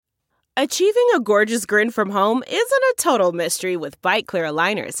Achieving a gorgeous grin from home isn't a total mystery with Byte Clear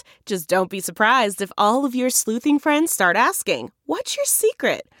aligners. Just don't be surprised if all of your sleuthing friends start asking, "What's your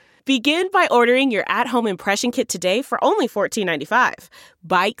secret?" Begin by ordering your at-home impression kit today for only $14.95.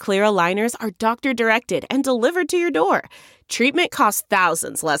 Byte Clear aligners are doctor-directed and delivered to your door. Treatment costs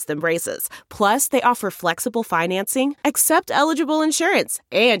thousands less than braces. Plus, they offer flexible financing, accept eligible insurance,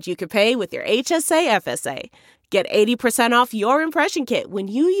 and you can pay with your HSA FSA. Get 80% off your impression kit when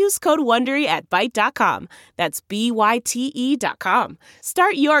you use code WONDERY at Byte.com. That's BYTE.com.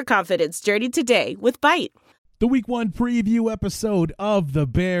 Start your confidence journey today with Byte. The Week 1 preview episode of the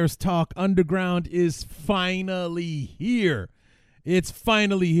Bears Talk Underground is finally here. It's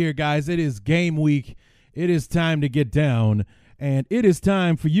finally here, guys. It is game week. It is time to get down, and it is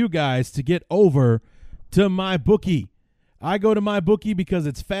time for you guys to get over to MyBookie. I go to MyBookie because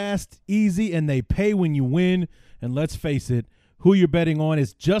it's fast, easy, and they pay when you win. And let's face it, who you're betting on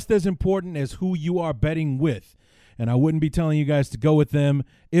is just as important as who you are betting with. And I wouldn't be telling you guys to go with them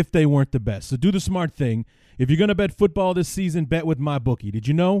if they weren't the best. So do the smart thing. If you're going to bet football this season, bet with MyBookie. Did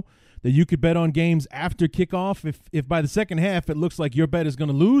you know that you could bet on games after kickoff? If by the second half it looks like your bet is going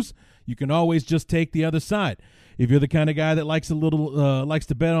to lose, you can always just take the other side. If you're the kind of guy that likes to bet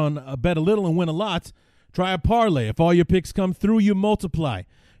a little and win a lot, try a parlay. If all your picks come through, you multiply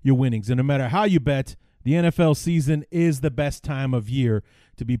your winnings. And no matter how you bet, the NFL season is the best time of year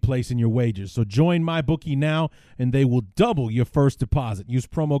to be placing your wagers. So join MyBookie now, and they will double your first deposit. Use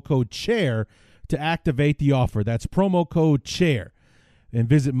promo code CHAIR to activate the offer. That's promo code CHAIR. And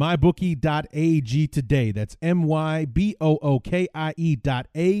visit mybookie.ag today. That's MYBOOKIE.AG.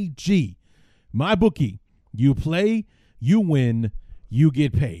 MyBookie. You play, you win, you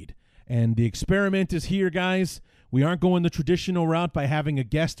get paid. And the experiment is here, guys. We aren't going the traditional route by having a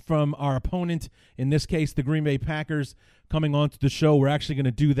guest from our opponent, in this case, the Green Bay Packers, coming onto the show. We're actually going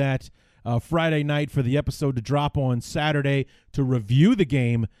to do that Friday night for the episode to drop on Saturday to review the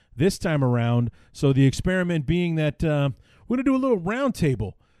game this time around. So the experiment being that we're going to do a little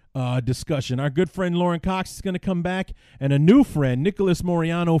roundtable discussion. Our good friend Lauren Cox is going to come back, and a new friend, Nicholas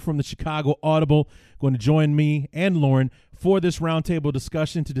Moriano from the Chicago Audible, going to join me and Lauren for this roundtable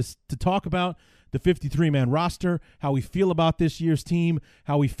discussion to talk about the 53-man roster, how we feel about this year's team,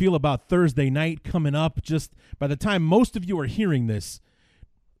 how we feel about Thursday night coming up. Just by the time most of you are hearing this,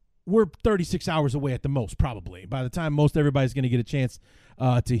 we're 36 hours away at the most, probably. By the time most everybody's going to get a chance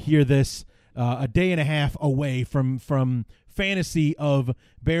to hear this, a day and a half away from fantasy of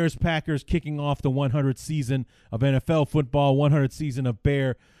Bears-Packers kicking off the 100th season of NFL football, 100th season of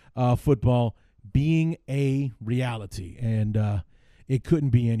Bear football being a reality. And it couldn't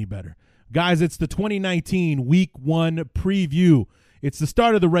be any better. Guys, it's the 2019 Week 1 preview. It's the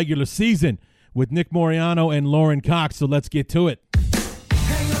start of the regular season with Nick Moriano and Lauren Cox, so let's get to it.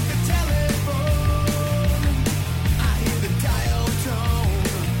 Hang up the telephone. I hear the dial tone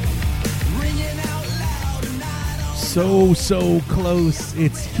ringing out loud tonight on So close.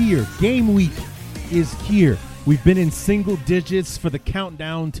 It's here. Game week is here. We've been in single digits for the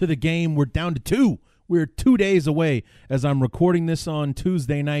countdown to the game. We're down to 2. We're 2 days away as I'm recording this on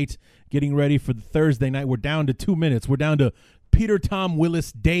Tuesday night, getting ready for the Thursday night. We're down to 2 minutes. We're down to Peter Tom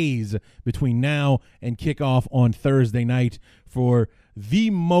Willis days between now and kickoff on Thursday night for the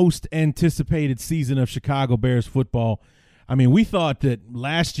most anticipated season of Chicago Bears football. I mean, we thought that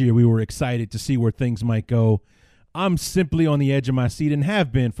last year we were excited to see where things might go. I'm simply on the edge of my seat and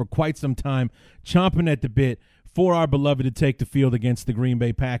have been for quite some time, chomping at the bit for our beloved to take the field against the Green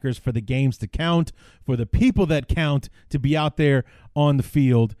Bay Packers, for the games to count, for the people that count to be out there on the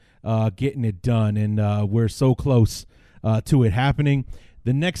field getting it done. And we're so close to it happening.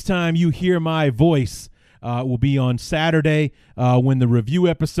 The next time you hear my voice will be on Saturday when the review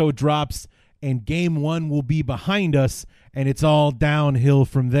episode drops, and Game 1 will be behind us, and it's all downhill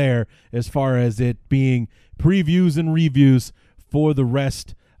from there as far as it being previews and reviews for the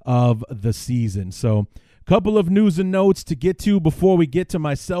rest of the season. So couple of news and notes to get to before we get to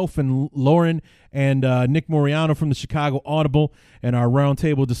myself and Lauren and Nick Moriano from the Chicago Audible and our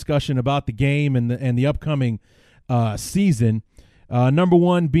roundtable discussion about the game and the upcoming season. Number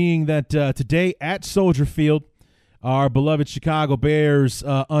one being that today at Soldier Field, our beloved Chicago Bears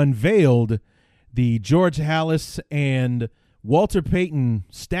unveiled the George Halas and Walter Payton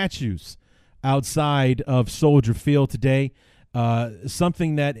statues outside of Soldier Field today.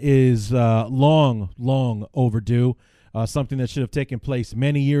 Something that is long overdue, something that should have taken place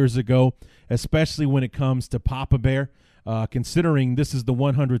many years ago, especially when it comes to Papa Bear, considering this is the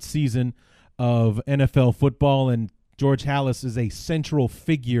 100th season of NFL football, and George Halas is a central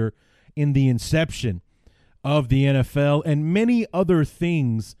figure in the inception of the NFL and many other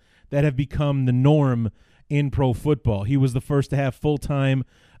things that have become the norm in pro football. He was the first to have full-time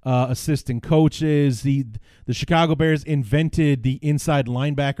assistant coaches. The Chicago Bears invented the inside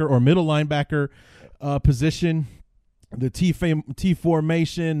linebacker or middle linebacker position, the T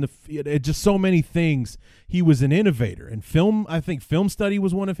formation, just so many things. He was an innovator. And I think film study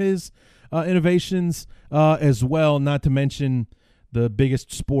was one of his innovations as well, not to mention the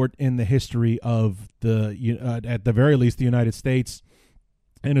biggest sport in the history of at the very least, the United States,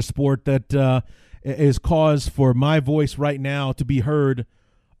 and a sport that is cause for my voice right now to be heard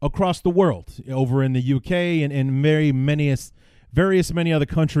across the world, over in the UK and various many other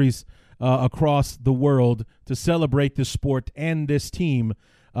countries across the world, to celebrate this sport and this team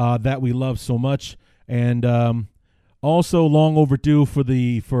that we love so much. And also long overdue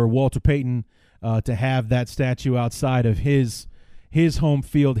for Walter Payton to have that statue outside of his home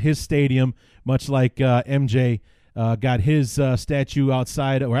field, his stadium, much like MJ got his statue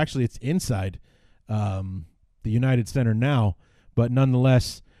outside, or actually it's inside the United Center now. But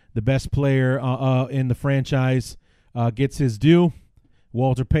nonetheless, the best player in the franchise gets his due.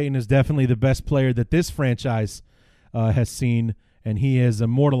 Walter Payton is definitely the best player that this franchise has seen, and he is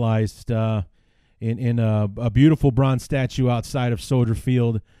immortalized in a beautiful bronze statue outside of Soldier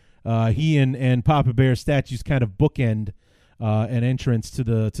Field. He and Papa Bear statues kind of bookend an entrance to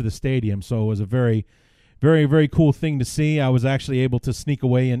the stadium, so it was a very, very, very cool thing to see. I was actually able to sneak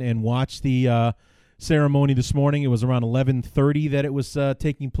away and watch the ceremony this morning. It was around 11:30 that it was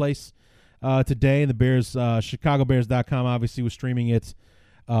taking place today. The Bears, ChicagoBears.com obviously was streaming it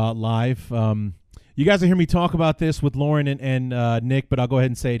live. You guys will hear me talk about this with Lauren and Nick, but I'll go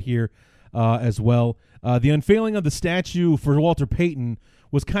ahead and say it here as well. The unveiling of the statue for Walter Payton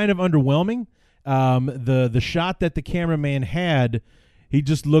was kind of underwhelming. The shot that the cameraman had, he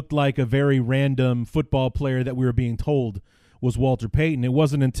just looked like a very random football player that we were being told was Walter Payton. It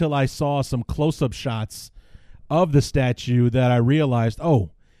wasn't until I saw some close-up shots of the statue that I realized, oh,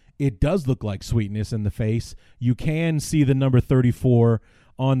 it does look like Sweetness in the face. You can see the number 34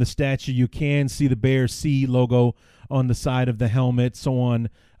 on the statue. You can see the Bears C logo on the side of the helmet, so on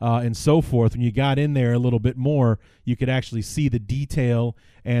and so forth. When you got in there a little bit more, you could actually see the detail,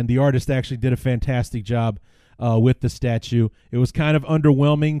 and the artist actually did a fantastic job with the statue. It was kind of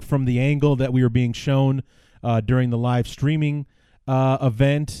underwhelming from the angle that we were being shown during the live streaming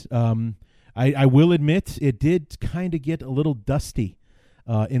event. I will admit it did kind of get a little dusty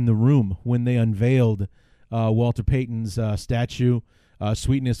in the room when they unveiled Walter Payton's statue.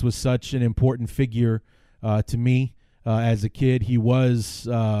 Sweetness was such an important figure to me as a kid. He was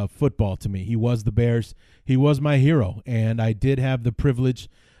football to me. He was the Bears. He was my hero, and I did have the privilege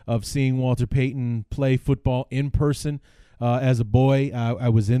of seeing Walter Payton play football in person. As a boy, I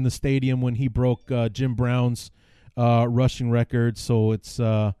was in the stadium when he broke Jim Brown's rushing record, so it's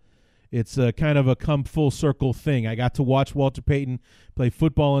kind of a come full circle thing. I got to watch Walter Payton play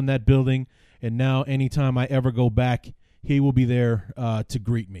football in that building, and now anytime I ever go back, he will be there to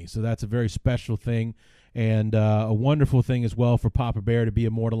greet me. So that's a very special thing, and a wonderful thing as well for Papa Bear to be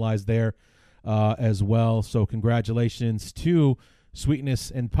immortalized there as well. So congratulations to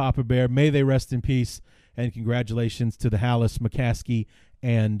Sweetness and Papa Bear. May they rest in peace. And congratulations to the Hallis, McCaskey,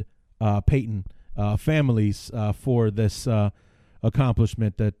 and Payton families for this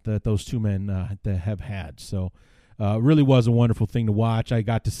accomplishment that those two men have had. So really was a wonderful thing to watch. I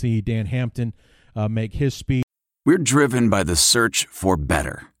got to see Dan Hampton make his speech. We're driven by the search for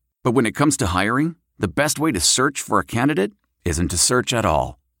better. But when it comes to hiring, the best way to search for a candidate isn't to search at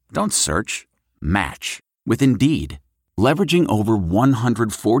all. Don't search. Match with Indeed. Leveraging over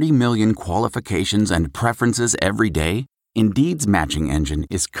 140 million qualifications and preferences every day, Indeed's matching engine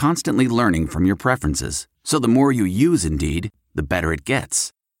is constantly learning from your preferences. So the more you use Indeed, the better it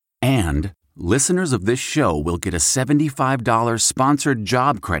gets. And listeners of this show will get a $75 sponsored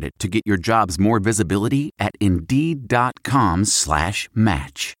job credit to get your jobs more visibility at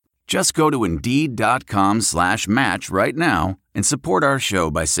Indeed.com/match. Just go to Indeed.com/match right now and support our show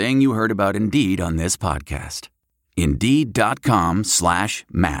by saying you heard about Indeed on this podcast.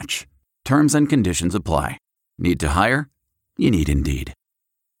 Indeed.com/match. Terms and conditions apply. Need to hire? You need Indeed.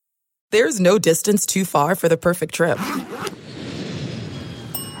 There's no distance too far for the perfect trip.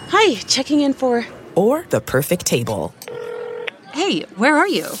 Hi, checking in for... Or the perfect table. Hey, where are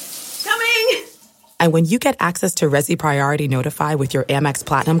you? Coming! And when you get access to Resi Priority Notify with your Amex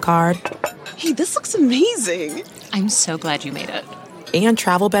Platinum card... Hey, this looks amazing. I'm so glad you made it. And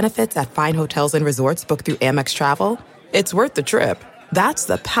travel benefits at fine hotels and resorts booked through Amex Travel, it's worth the trip. That's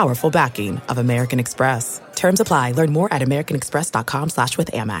the powerful backing of American Express. Terms apply. Learn more at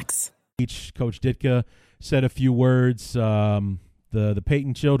americanexpress.com/withAmex. Coach Ditka said a few words. The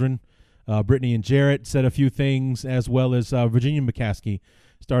Peyton children, Brittany and Jarrett, said a few things, as well as Virginia McCaskey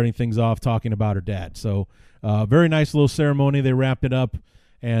starting things off talking about her dad. So very nice little ceremony. They wrapped it up.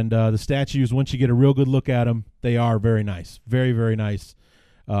 And the statues, once you get a real good look at them, they are very nice. Very, very nice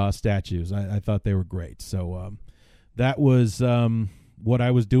statues. I thought they were great. So that was what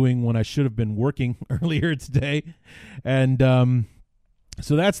I was doing when I should have been working earlier today. And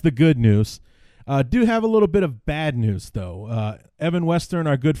so that's the good news. Do have a little bit of bad news, though. Evan Western,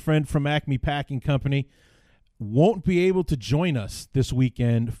 our good friend from Acme Packing Company, won't be able to join us this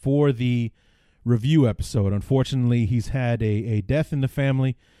weekend for the review episode. Unfortunately, he's had a death in the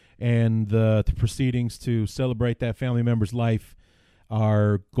family, and the proceedings to celebrate that family member's life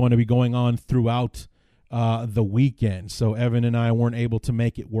are going to be going on throughout the weekend. So Evan and I weren't able to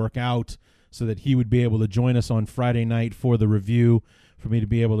make it work out so that he would be able to join us on Friday night for the review, for me to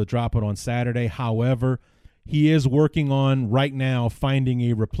be able to drop it on Saturday. However, he is working on right now finding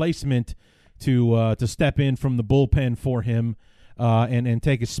a replacement to step in from the bullpen for him and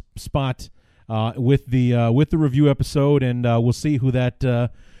take a spot with the review episode, and we'll see who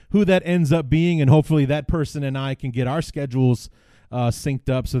that ends up being, and hopefully that person and I can get our schedules synced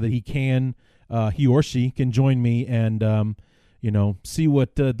up so that he or she can join me and see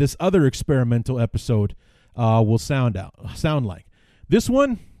what this other experimental episode will sound like. This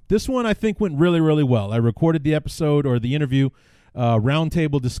one I think went really, really well. I recorded the episode, or the interview,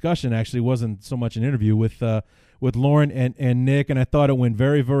 roundtable discussion. Actually, wasn't so much an interview with Lauren and Nick, and I thought it went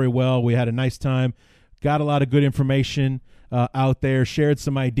very, very well. We had a nice time, got a lot of good information out there, shared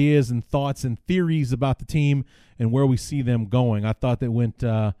some ideas and thoughts and theories about the team and where we see them going. I thought that went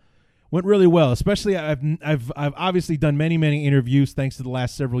really well. Especially, I've obviously done many, many interviews thanks to the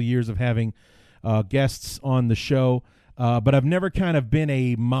last several years of having guests on the show. But I've never kind of been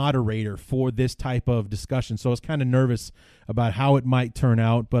a moderator for this type of discussion, so I was kind of nervous about how it might turn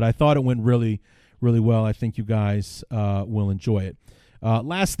out, but I thought it went really, really well. I think you guys will enjoy it.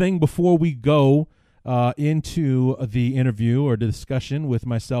 Last thing before we go into the interview or the discussion with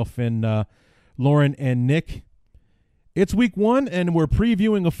myself and Lauren and Nick, it's week 1, and we're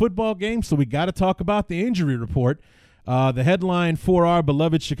previewing a football game, so we got to talk about the injury report. The headline for our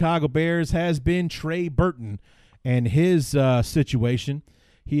beloved Chicago Bears has been Trey Burton and his situation.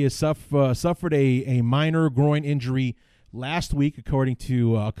 He has suffered a minor groin injury last week, according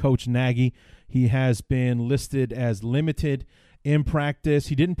to Coach Nagy. He has been listed as limited in practice.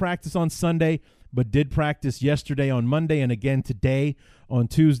 He didn't practice on Sunday, but did practice yesterday on Monday and again today on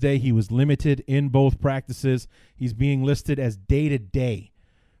Tuesday. He was limited in both practices. He's being listed as day-to-day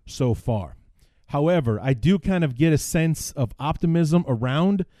so far. However, I do kind of get a sense of optimism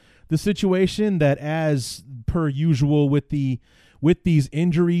around the situation, that as per usual with these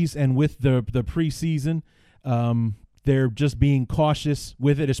injuries and with the preseason, they're just being cautious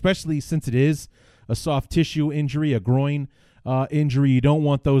with it, especially since it is a soft tissue injury, a groin injury. You don't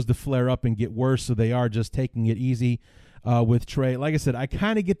want those to flare up and get worse, so they are just taking it easy with Trey. Like I said, I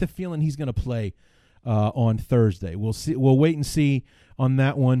kind of get the feeling he's going to play on Thursday. We'll see. We'll wait and see on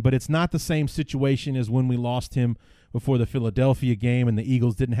that one, but it's not the same situation as when we lost him before the Philadelphia game, and the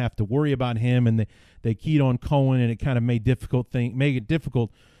Eagles didn't have to worry about him, and they keyed on Cohen, and it kind of made it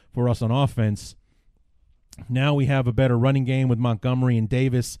difficult for us on offense. Now we have a better running game with Montgomery and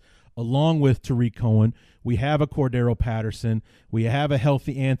Davis, along with Tariq Cohen. We have a Cordero Patterson. We have a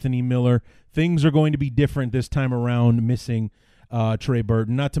healthy Anthony Miller. Things are going to be different this time around, missing Trey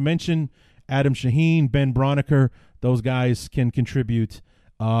Burton. Not to mention Adam Shaheen, Ben Broniker. Those guys can contribute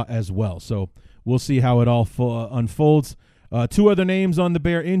as well. So we'll see how it all unfolds. 2 other names on the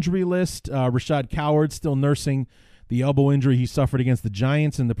Bear injury list. Rashad Coward still nursing the elbow injury he suffered against the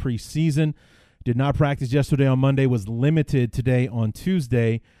Giants in the preseason. Did not practice yesterday on Monday, was limited today on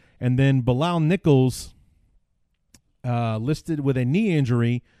Tuesday. And then Bilal Nichols, listed with a knee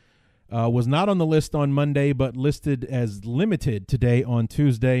injury, was not on the list on Monday, but listed as limited today on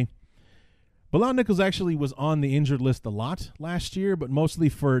Tuesday. Bilal Nichols actually was on the injured list a lot last year, but mostly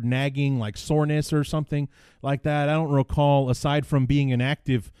for nagging, like soreness or something like that. I don't recall, aside from being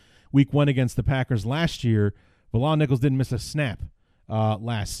inactive week 1 against the Packers last year, Bilal Nichols didn't miss a snap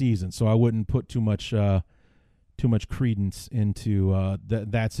last season, so I wouldn't put too much credence into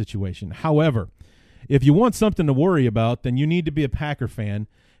that situation. However, if you want something to worry about, then you need to be a Packer fan,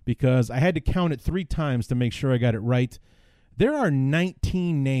 because I had to count it 3 times to make sure I got it right. There are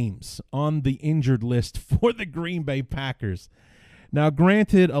 19 names on the injured list for the Green Bay Packers. Now,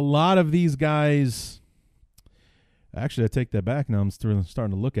 granted, a lot of these guys – actually, I take that back now. I'm starting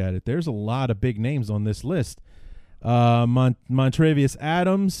to look at it. There's a lot of big names on this list. Montravius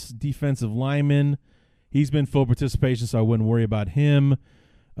Adams, defensive lineman. He's been full participation, so I wouldn't worry about him.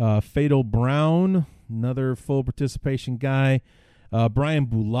 Fatal Brown, another full participation guy. Brian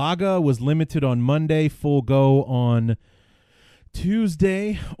Bulaga was limited on Monday, full go on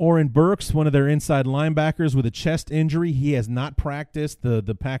Tuesday. Oren Burks, one of their inside linebackers with a chest injury. He has not practiced.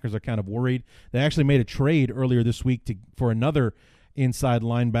 The Packers are kind of worried. They actually made a trade earlier this week for another inside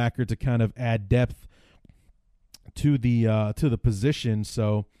linebacker to kind of add depth to the position.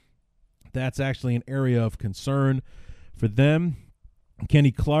 So that's actually an area of concern for them.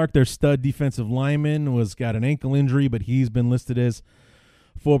 Kenny Clark, their stud defensive lineman, got an ankle injury, but he's been listed as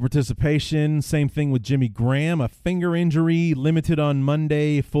full participation. Same thing with Jimmy Graham, a finger injury, limited on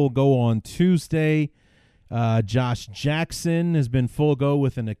Monday, full go on Tuesday. Josh Jackson has been full go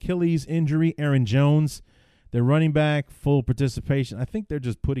with an Achilles injury. Aaron Jones, their running back, full participation. I think they're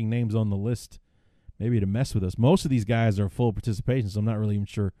just putting names on the list maybe to mess with us. Most of these guys are full participation, so I'm not really even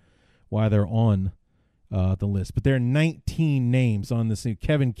sure why they're on the list. But there are 19 names on this.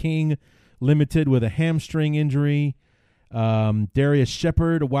 Kevin King, limited with a hamstring injury. Darius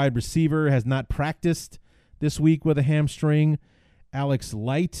Shepard, a wide receiver, has not practiced this week with a hamstring. Alex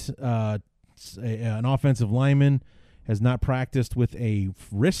Light, an offensive lineman, has not practiced with a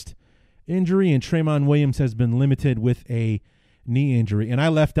wrist injury. And Tremont Williams has been limited with a knee injury. And I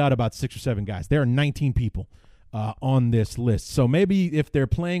left out about 6 or 7 guys. There are 19 people on this list. So maybe if they're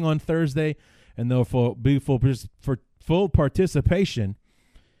playing on Thursday and they'll be full participation,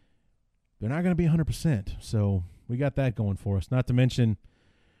 they're not going to be 100%. So we got that going for us. Not to mention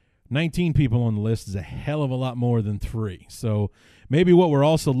 19 people on the list is a hell of a lot more than 3. So maybe what we're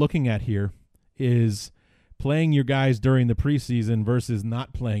also looking at here is playing your guys during the preseason versus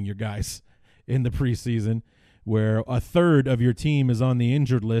not playing your guys in the preseason, where a third of your team is on the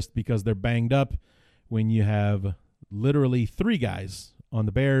injured list because they're banged up, when you have literally 3 guys on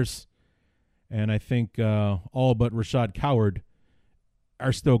the Bears, and I think all but Rashad Coward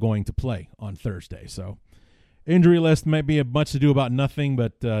are still going to play on Thursday. So injury list might be much ado about nothing,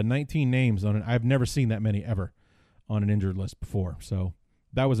 but 19 names on it. I've never seen that many ever on an injured list before. So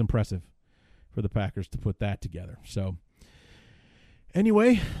that was impressive for the Packers to put that together. So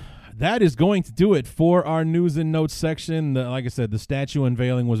anyway, that is going to do it for our news and notes section. Like I said, the statue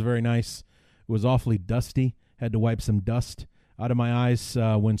unveiling was very nice. It was awfully dusty. Had to wipe some dust out of my eyes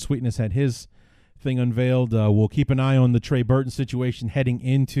when Sweetness had his thing unveiled. We'll keep an eye on the Trey Burton situation heading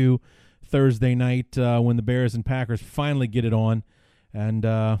into Thursday night when the Bears and Packers finally get it on. And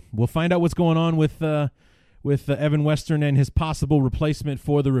we'll find out what's going on with Evan Western and his possible replacement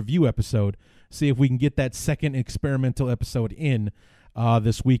for the review episode. See if we can get that second experimental episode in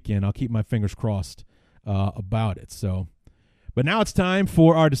this weekend. I'll keep my fingers crossed about it. So, but now it's time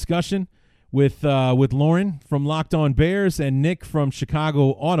for our discussion with Lauren from Locked On Bears and Nick from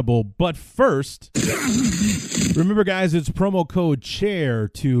Chicago Audible. But first, remember, guys, it's promo code CHAIR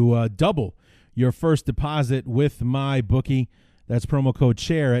to double your first deposit with MyBookie. That's promo code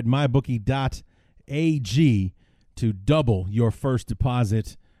CHAIR at mybookie.ag to double your first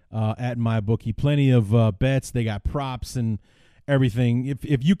deposit at MyBookie. Plenty of bets. They got props and everything.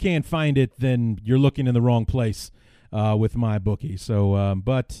 If you can't find it, then you're looking in the wrong place with MyBookie. So,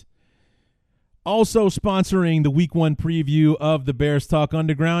 but also sponsoring the Week 1 preview of the Bears Talk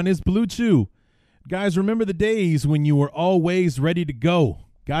Underground is Blue Chew. Guys, remember the days when you were always ready to go.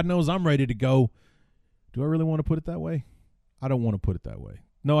 God knows I'm ready to go. Do I really want to put it that way? I don't want to put it that way.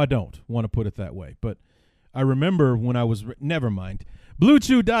 No, I don't want to put it that way. But I remember when I was never mind.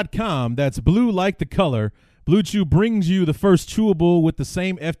 BlueChew.com, that's blue like the color. Blue Chew brings you the first chewable with the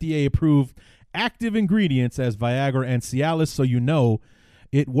same FDA-approved active ingredients as Viagra and Cialis, so you know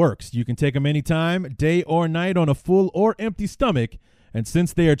it works. You can take them anytime, day or night, on a full or empty stomach. And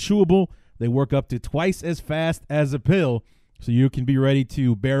since they are chewable, they work up to twice as fast as a pill, so you can be ready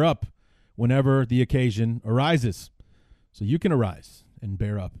to bear up whenever the occasion arises. So you can arise and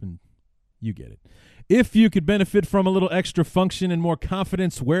bear up, and you get it. If you could benefit from a little extra function and more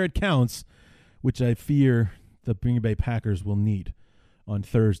confidence where it counts, which I fear the Green Bay Packers will need on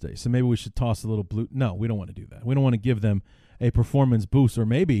Thursday. So maybe we should toss a little blue. No, we don't want to do that. We don't want to give them a performance boost, or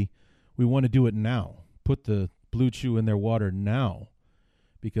maybe we want to do it now. Put the Blue Chew in their water now,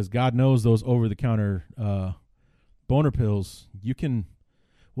 because God knows those over-the-counter boner pills, you can,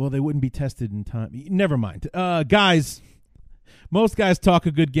 well, they wouldn't be tested in time. Never mind. Guys, most guys talk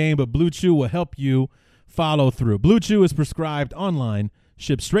a good game, but Blue Chew will help you follow through. Blue Chew is prescribed online,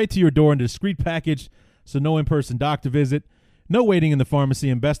 shipped straight to your door in a discreet package, so no in-person doctor visit, no waiting in the pharmacy,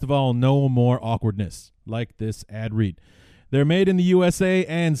 and best of all, no more awkwardness like this ad read. They're made in the USA,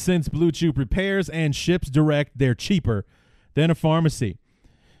 and since Blue Chew prepares and ships direct, they're cheaper than a pharmacy.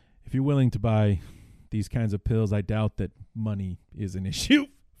 If you're willing to buy these kinds of pills, I doubt that money is an issue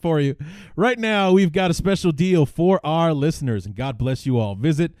for you. Right now, we've got a special deal for our listeners, and God bless you all.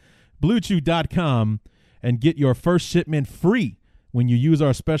 Visit BlueChew.com and get your first shipment free when you use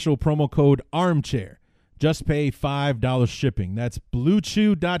our special promo code ARMCHAIR. Just pay $5 shipping. That's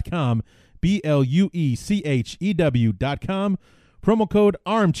BlueChew.com, BlueChew.com, promo code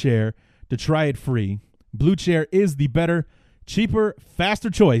ARMCHAIR to try it free. Blue Chair is the better, cheaper, faster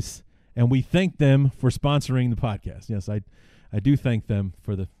choice, and we thank them for sponsoring the podcast. Yes, I do thank them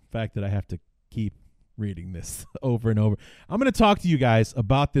for the fact that I have to keep reading this over and over. I'm going to talk to you guys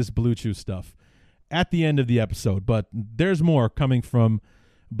about this Blue Chew stuff at the end of the episode, but there's more coming from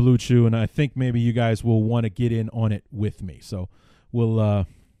Blue Chew, and I think maybe you guys will want to get in on it with me. So we'll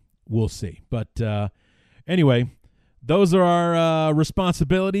see. But anyway, those are our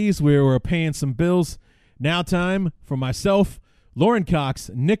responsibilities. We're paying some bills. Now time for myself, Lauren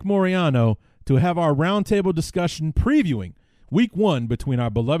Cox, Nick Moriano, to have our roundtable discussion previewing Week 1 between our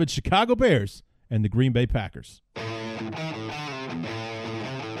beloved Chicago Bears and the Green Bay Packers.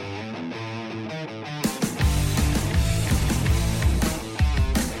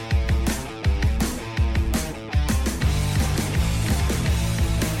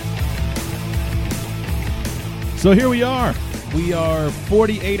 So here we are. We are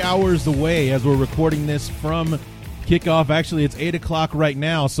 48 hours away as we're recording this from kickoff. Actually, it's 8 o'clock right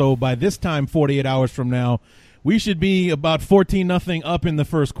now, so by this time, 48 hours from now, we should be about 14-0 up in the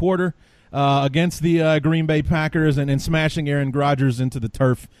first quarter against the Green Bay Packers and smashing Aaron Rodgers into the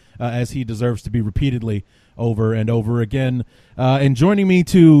turf as he deserves to be repeatedly over and over again. And joining me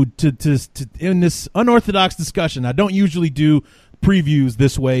to in this unorthodox discussion, I don't usually do previews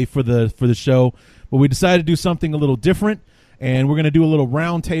this way for the show, but we decided to do something a little different, and we're going to do a little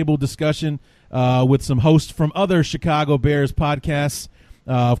roundtable discussion with some hosts from other Chicago Bears podcasts.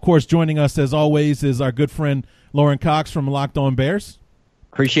 Of course, joining us, as always, is our good friend Lauren Cox from Locked On Bears.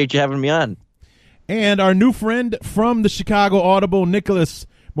 Appreciate you having me on. And our new friend from the Chicago Audible, Nicholas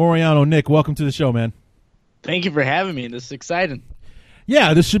Moriano. Nick, welcome to the show, man. Thank you for having me. This is exciting.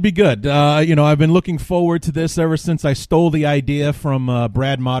 Yeah, this should be good. I've been looking forward to this ever since I stole the idea from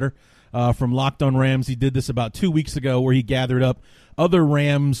Brad Motter from Locked On Rams. He did this about 2 weeks ago where he gathered up other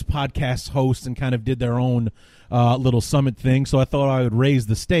Rams podcast hosts and kind of did their own little summit thing. So I thought I would raise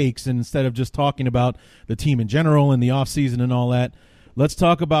the stakes, and instead of just talking about the team in general and the offseason and all that, let's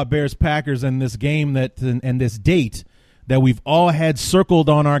talk about Bears-Packers and this game and this date that we've all had circled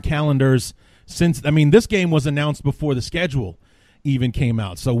on our calendars since. This game was announced before the schedule even came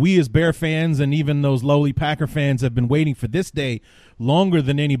out. So we as Bear fans and even those lowly Packer fans have been waiting for this day longer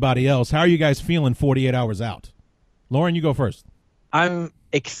than anybody else. How are you guys feeling 48 hours out? Lauren, you go first. I'm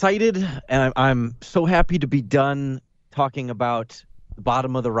excited, and I'm so happy to be done talking about the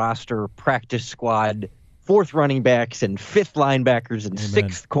bottom of the roster, practice squad, fourth running backs and fifth linebackers and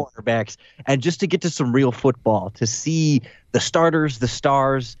sixth cornerbacks, and just to get to some real football, to see the starters, the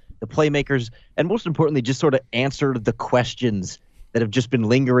stars, the playmakers, and most importantly, just sort of answer the questions that have just been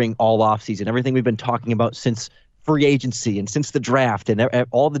lingering all offseason, everything we've been talking about since free agency and since the draft and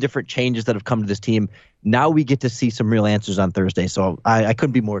all the different changes that have come to this team. Now we get to see some real answers on Thursday, so I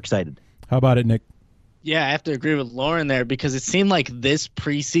couldn't be more excited. How about it, Nick? Yeah, I have to agree with Lauren there because it seemed like this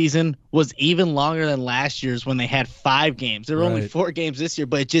preseason was even longer than last year's when they had 5 games. There were only 4 games this year,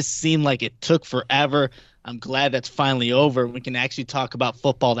 but it just seemed like it took forever. I'm glad that's finally over. We can actually talk about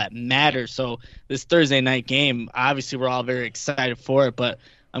football that matters. So this Thursday night game, obviously we're all very excited for it, but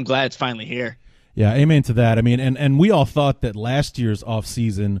I'm glad it's finally here. Yeah, amen to that. And we all thought that last year's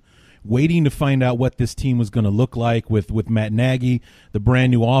offseason, waiting to find out what this team was going to look like with Matt Nagy, the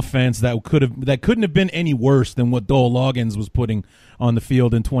brand new offense that couldn't have been any worse than what Dole Loggins was putting on the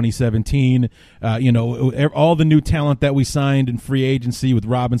field in 2017. All the new talent that we signed in free agency with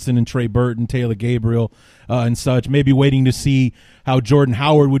Robinson and Trey Burton, Taylor Gabriel, and such. Maybe waiting to see how Jordan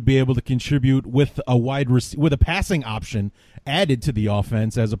Howard would be able to contribute with a passing option added to the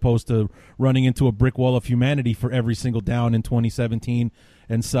offense, as opposed to running into a brick wall of humanity for every single down in 2017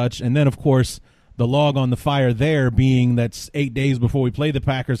 and such. And then, of course, the log on the fire there being that's 8 days before we play the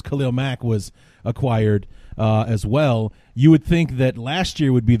Packers, Khalil Mack was acquired as well. You would think that last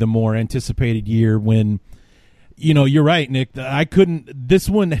year would be the more anticipated year when, you're right, Nick. This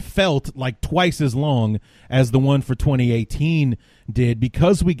one felt like twice as long as the one for 2018 did,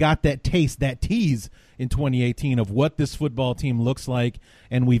 because we got that tease in 2018 of what this football team looks like,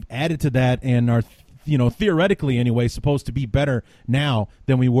 and we've added to that and are, theoretically anyway, supposed to be better now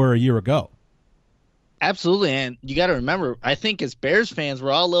than we were a year ago. Absolutely, and you got to remember, I think as Bears fans,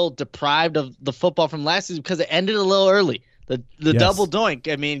 we're all a little deprived of the football from last season because it ended a little early. The double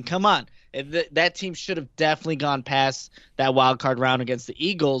doink. Come on. That team should have definitely gone past that wild card round against the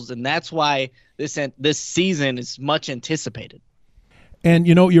Eagles, and that's why this season is much anticipated. And,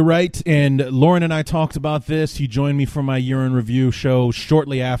 you're right. And Lauren and I talked about this. He joined me for my year in review show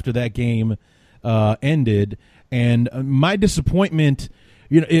shortly after that game ended. And my disappointment,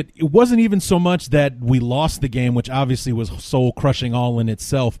 it wasn't even so much that we lost the game, which obviously was soul crushing all in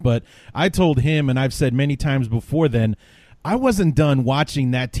itself. But I told him, and I've said many times before then, I wasn't done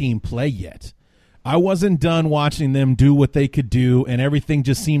watching that team play yet. I wasn't done watching them do what they could do, and everything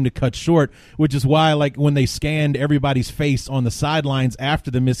just seemed to cut short, which is why, like, when they scanned everybody's face on the sidelines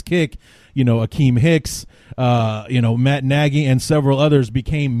after the missed kick, Akeem Hicks, Matt Nagy, and several others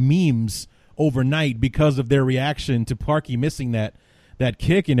became memes overnight because of their reaction to Parkey missing that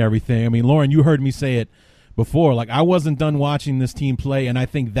kick and everything. I mean, Lauren, you heard me say it before. Like, I wasn't done watching this team play, and I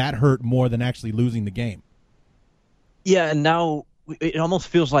think that hurt more than actually losing the game. Yeah, and now it almost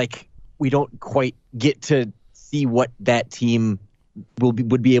feels like we don't quite get to see what that team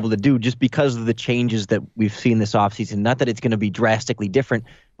would be able to do just because of the changes that we've seen this offseason. Not that it's going to be drastically different,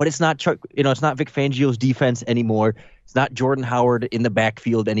 but it's not it's not Vic Fangio's defense anymore. It's not Jordan Howard in the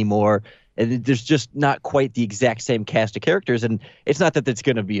backfield anymore. And there's just not quite the exact same cast of characters. And it's not that it's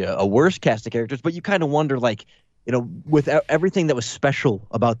going to be a worse cast of characters, but you kind of wonder, like, with everything that was special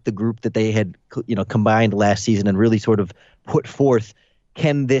about the group that they had, combined last season and really sort of put forth,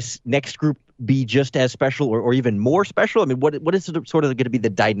 can this next group be just as special or even more special? I mean, what is sort of going to be the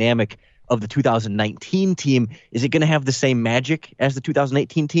dynamic of the 2019 team? Is it going to have the same magic as the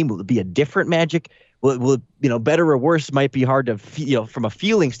 2018 team? Will it be a different magic? Will it, better or worse might be hard to, from a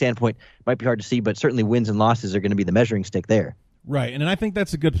feeling standpoint, might be hard to see, but certainly wins and losses are going to be the measuring stick there. Right, and I think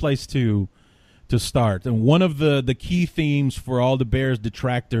that's a good place to start. And one of the key themes for all the Bears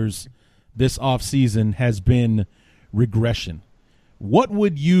detractors this offseason has been regression. What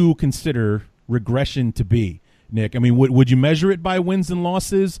would you consider regression to be, Nick? I mean, would you measure it by wins and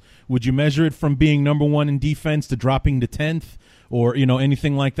losses? Would you measure it from being number one in defense to dropping to 10th or,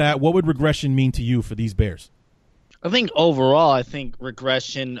 anything like that? What would regression mean to you for these Bears? I think overall,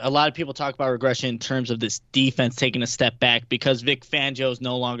 regression, a lot of people talk about regression in terms of this defense taking a step back because Vic Fangio is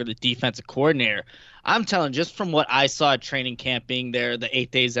no longer the defensive coordinator. I'm telling, just from what I saw at training camp being there, the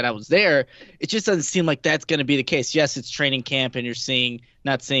 8 days that I was there, it just doesn't seem like that's going to be the case. Yes, it's training camp and you're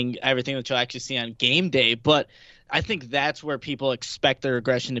not seeing everything that you'll actually see on game day, but I think that's where people expect the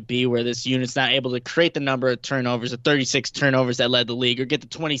regression to be, where this unit's not able to create the number of turnovers, the 36 turnovers that led the league, or get the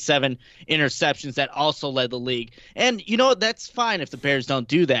 27 interceptions that also led the league. And, that's fine if the Bears don't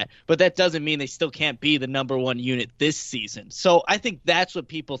do that, but that doesn't mean they still can't be the number one unit this season. So I think that's what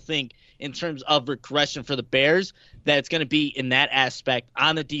people think in terms of regression for the Bears, that it's going to be in that aspect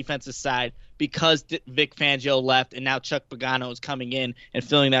on the defensive side because Vic Fangio left and now Chuck Pagano is coming in and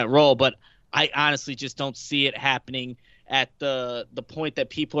filling that role. But I honestly just don't see it happening at the point that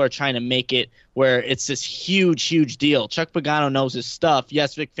people are trying to make it, where it's this huge, huge deal. Chuck Pagano knows his stuff.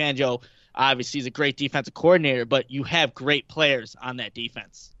 Yes, Vic Fangio obviously is a great defensive coordinator, but you have great players on that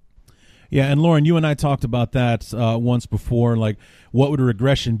defense. Yeah, and Lauren, you and I talked about that once before. Like, what would a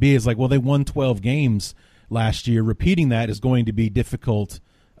regression be? It's like, well, they won 12 games last year. Repeating that is going to be difficult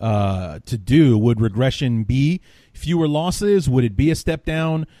to do. Would regression be fewer losses? Would it be a step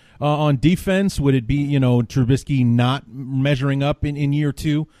down on defense? Would it be, Trubisky not measuring up in year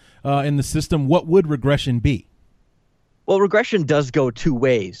two in the system? What would regression be? Well, regression does go two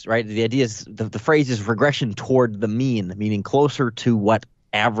ways, right? The idea is the phrase is regression toward the mean, meaning closer to what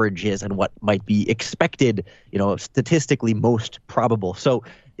average is and what might be expected, statistically most probable. So,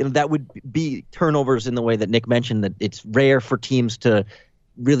 that would be turnovers in the way that Nick mentioned, that it's rare for teams to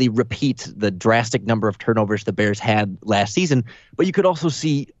really repeat the drastic number of turnovers the Bears had last season. But you could also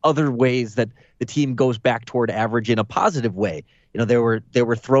see other ways that the team goes back toward average in a positive way. There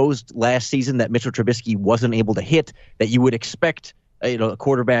were throws last season that Mitchell Trubisky wasn't able to hit that you would expect a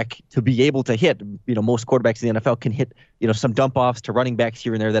quarterback to be able to hit. Most quarterbacks in the NFL can hit, some dump offs to running backs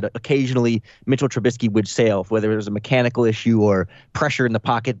here and there that occasionally Mitchell Trubisky would sail, whether it was a mechanical issue or pressure in the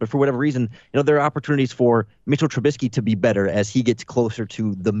pocket. But for whatever reason, there are opportunities for Mitchell Trubisky to be better as he gets closer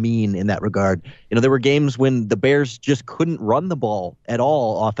to the mean in that regard. There were games when the Bears just couldn't run the ball at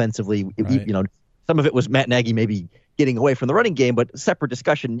all offensively. Right. Some of it was Matt Nagy maybe getting away from the running game, but separate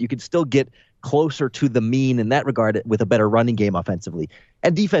discussion, you could still get closer to the mean in that regard with a better running game offensively.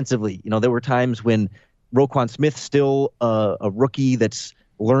 And defensively, there were times when Roquan Smith, still a rookie that's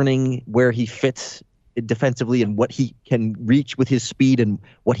learning where he fits defensively and what he can reach with his speed and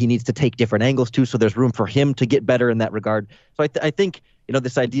what he needs to take different angles to. So there's room for him to get better in that regard. So I think,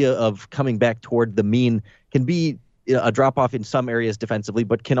 this idea of coming back toward the mean can be a drop off in some areas defensively,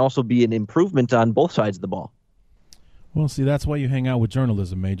 but can also be an improvement on both sides of the ball. Well, see, that's why you hang out with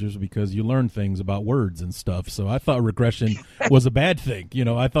journalism majors, because you learn things about words and stuff. So I thought regression was a bad thing.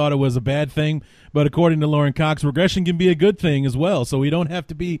 I thought it was a bad thing. But according to Lauren Cox, regression can be a good thing as well. So we don't have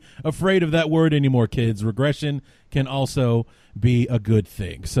to be afraid of that word anymore, kids. Regression can also be a good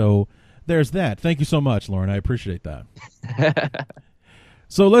thing. So there's that. Thank you so much, Lauren. I appreciate that.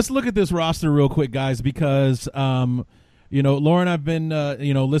 So let's look at this roster real quick, guys, because Lauren, I've been,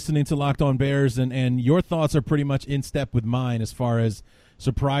 listening to Locked On Bears, and your thoughts are pretty much in step with mine as far as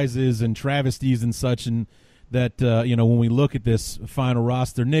surprises and travesties and such, and that, when we look at this final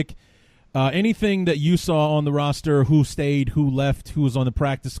roster. Nick, anything that you saw on the roster, who stayed, who left, who was on the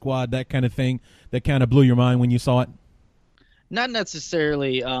practice squad, that kind of thing, that kind of blew your mind when you saw it? Not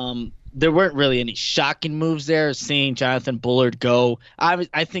necessarily. There weren't really any shocking moves there. Seeing Jonathan Bullard go,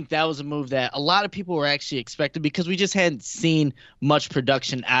 I think that was a move that a lot of people were actually expecting because we just hadn't seen much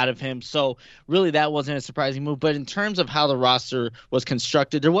production out of him. So really that wasn't a surprising move. But in terms of how the roster was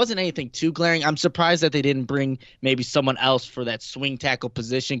constructed, there wasn't anything too glaring. I'm surprised that they didn't bring maybe someone else for that swing tackle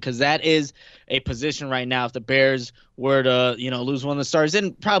position, because that is a position right now. If the Bears were to lose one of the stars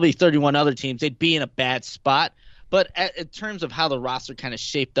and probably 31 other teams, they'd be in a bad spot. But in terms of how the roster kind of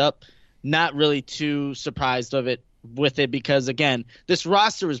shaped up, not really too surprised with it because, again, this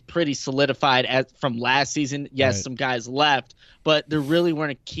roster is pretty solidified from last season. Yes, right. Some guys left, but there really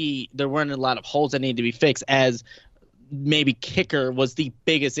weren't a lot of holes that needed to be fixed, as maybe kicker was the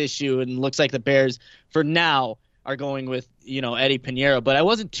biggest issue, and looks like the Bears, for now, are going with, Eddie Pinheiro. But I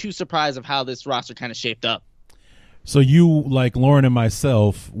wasn't too surprised of how this roster kind of shaped up. So you, like Lauren and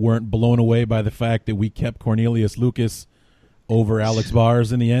myself, weren't blown away by the fact that we kept Cornelius Lucas over Alex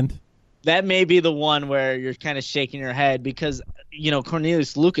Bars in the end? That may be the one where you're kind of shaking your head because,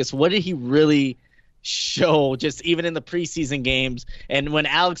 Cornelius Lucas, what did he really show just even in the preseason games? And when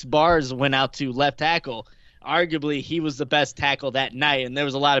Alex Bars went out to left tackle, arguably he was the best tackle that night, and there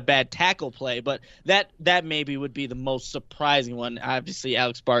was a lot of bad tackle play. But that maybe would be the most surprising one. Obviously,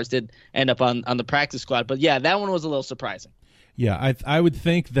 Alex Bars did end up on the practice squad. But, yeah, that one was a little surprising. Yeah, I would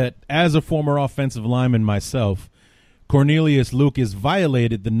think that as a former offensive lineman myself, Cornelius Lucas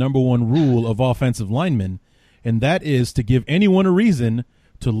violated the number one rule of offensive linemen, and that is to give anyone a reason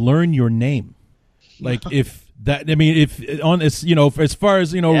to learn your name. Like as far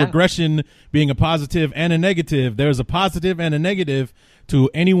as, regression being a positive and a negative, there's a positive and a negative to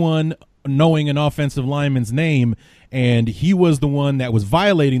anyone knowing an offensive lineman's name, and he was the one that was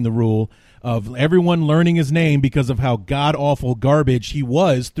violating the rule of everyone learning his name because of how god-awful garbage he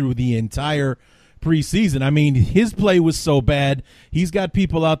was through the entire preseason. I mean, his play was so bad, he's got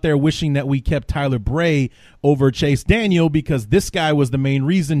people out there wishing that we kept Tyler Bray over Chase Daniel because this guy was the main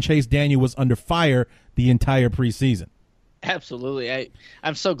reason Chase Daniel was under fire the entire preseason. Absolutely.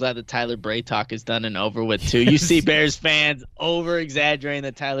 I'm so glad that Tyler Bray talk is done and over with, too. You see Bears fans over-exaggerating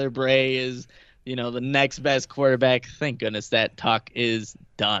that Tyler Bray is, the next best quarterback. Thank goodness that talk is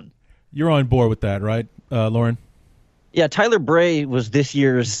done. You're on board with that, right, Lauren? Yeah, Tyler Bray was this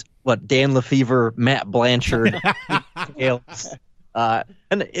year's Dan Lefevre, Matt Blanchard.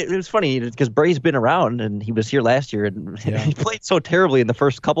 And it was funny because Bray's been around and he was here last year and he played so terribly in the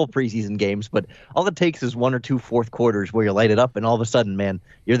first couple preseason games, but all it takes is one or two fourth quarters where you light it up and all of a sudden, man,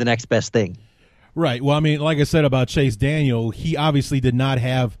 you're the next best thing. Right. Well, I mean, like I said about Chase Daniel, he obviously did not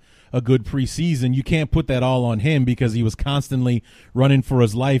have a good preseason. You can't put that all on him because he was constantly running for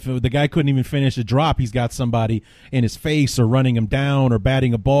his life. The guy couldn't even finish a drop. He's got somebody in his face or running him down or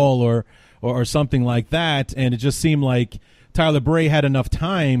batting a ball or something like that. And it just seemed like Tyler Bray had enough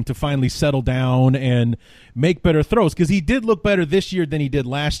time to finally settle down and make better throws because he did look better this year than he did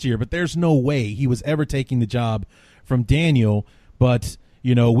last year, but there's no way he was ever taking the job from Daniel. But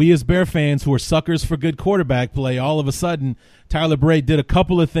we as Bear fans who are suckers for good quarterback play, all of a sudden Tyler Bray did a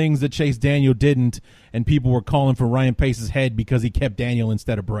couple of things that Chase Daniel didn't, and people were calling for Ryan Pace's head because he kept Daniel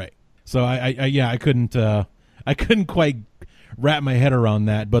instead of Bray. So I couldn't quite wrap my head around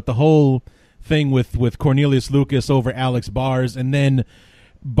that. But the whole thing with Cornelius Lucas over Alex Bars, and then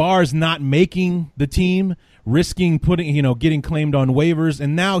Bars not making the team, risking getting claimed on waivers,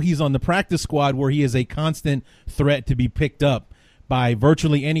 and now he's on the practice squad where he is a constant threat to be picked up by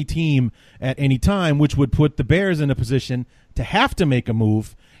virtually any team at any time, which would put the Bears in a position to have to make a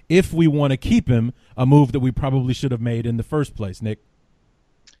move if we want to keep him, a move that we probably should have made in the first place, Nick.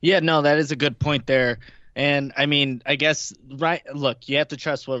 Yeah, no, that is a good point there. And, I mean, I guess, look, you have to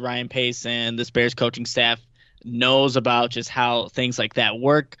trust what Ryan Pace and this Bears coaching staff knows about just how things like that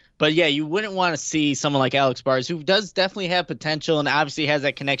work. But, yeah, you wouldn't want to see someone like Alex Bars, who does definitely have potential and obviously has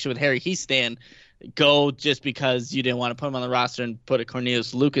that connection with Harry Hiestand, go just because you didn't want to put him on the roster and put a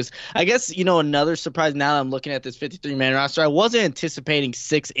Cornelius Lucas. I guess, another surprise now that I'm looking at this 53-man roster, I wasn't anticipating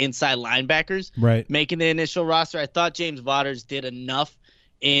 6 inside linebackers making the initial roster. I thought James Vaughters did enough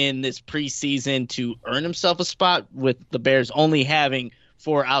in this preseason to earn himself a spot, with the Bears only having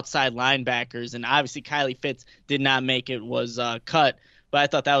 4 outside linebackers. And obviously Kylie Fitz did not make it, was cut. But I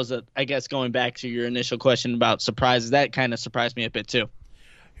thought that was, I guess, going back to your initial question about surprises, that kind of surprised me a bit too.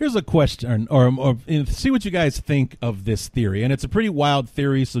 Here's a question, or see what you guys think of this theory. And it's a pretty wild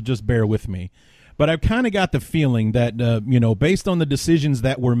theory, so just bear with me. But I've kind of got the feeling that, based on the decisions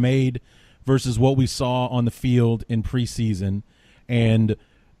that were made versus what we saw on the field in preseason and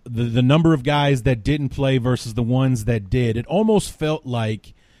the number of guys that didn't play versus the ones that did, it almost felt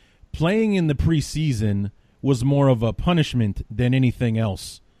like playing in the preseason was more of a punishment than anything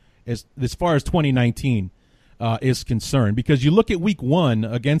else as far as 2019 is concerned. Because you look at week 1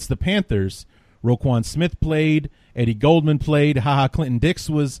 against the Panthers, Roquan Smith played, Eddie Goldman played, Clinton Dix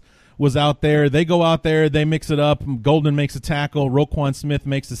was out there. They go out there, they mix it up. Goldman makes a tackle, Roquan Smith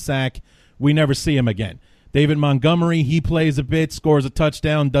makes a sack. We never see him again. David Montgomery, he plays a bit, scores a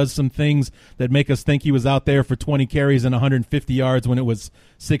touchdown, does some things that make us think he was out there for 20 carries and 150 yards when it was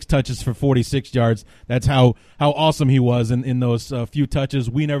 6 touches for 46 yards. That's how awesome he was in those few touches.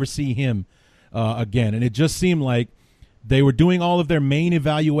 We never see him again. And it just seemed like they were doing all of their main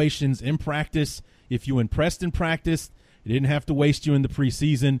evaluations in practice. If you impressed in practice, it didn't have to waste you in the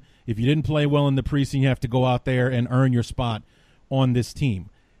preseason. If you didn't play well in the preseason, you have to go out there and earn your spot on this team.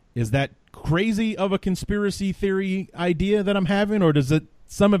 Is that crazy of a conspiracy theory idea that I'm having, or does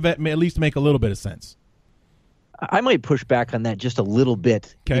some of it at least make a little bit of sense? I might push back on that just a little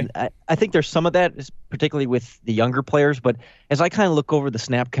bit. Okay. I think there's some of that, particularly with the younger players, but as I kind of look over the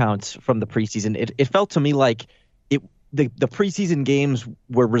snap counts from the preseason, it felt to me like the preseason games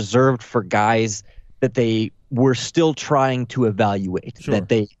were reserved for guys that they were still trying to evaluate, that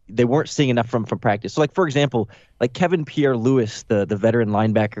they weren't seeing enough from practice. So, like, for example, like Kevin Pierre-Louis, the veteran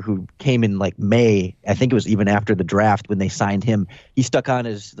linebacker who came in like May, I think it was even after the draft when they signed him, he stuck on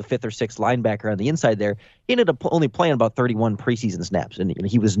as the 5th or 6th linebacker on the inside there. He ended up only playing about 31 preseason snaps, and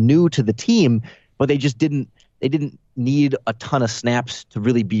he was new to the team, but they didn't need a ton of snaps to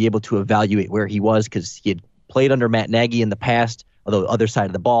really be able to evaluate where he was, because he had played under Matt Nagy in the past, although other side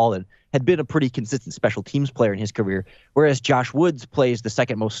of the ball, and had been a pretty consistent special teams player in his career, whereas Josh Woods plays the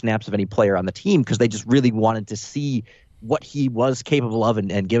 2nd most snaps of any player on the team because they just really wanted to see what he was capable of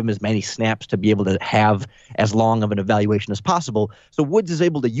and give him as many snaps to be able to have as long of an evaluation as possible. So Woods is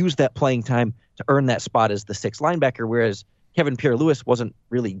able to use that playing time to earn that spot as the 6th linebacker, whereas Kevin Pierre-Louis wasn't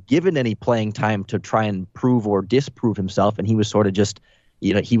really given any playing time to try and prove or disprove himself, and he was sort of just,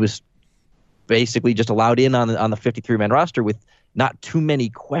 he was basically just allowed in on the 53-man roster with not too many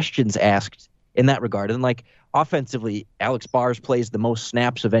questions asked in that regard. And like offensively, Alex Bars plays the most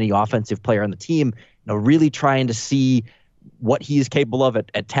snaps of any offensive player on the team, really trying to see what he is capable of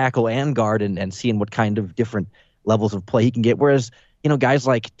at tackle and guard and seeing what kind of different levels of play he can get. Whereas, guys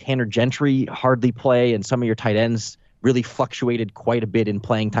like Tanner Gentry hardly play, and some of your tight ends really fluctuated quite a bit in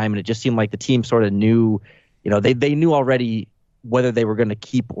playing time. And it just seemed like the team sort of knew, they knew already whether they were going to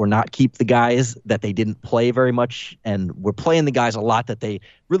keep or not keep the guys that they didn't play very much, and were playing the guys a lot that they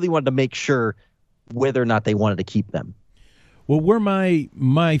really wanted to make sure whether or not they wanted to keep them. Well, where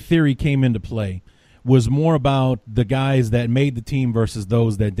my theory came into play was more about the guys that made the team versus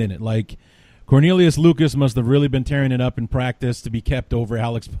those that didn't. Like Cornelius Lucas must have really been tearing it up in practice to be kept over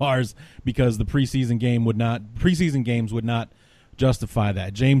Alex Bars, because the preseason games would not justify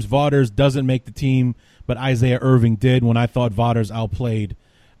that. James Vaughters doesn't make the team, but Isaiah Irving did, when I thought Vaughters outplayed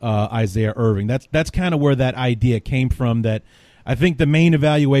Isaiah Irving. That's kind of where that idea came from, that I think the main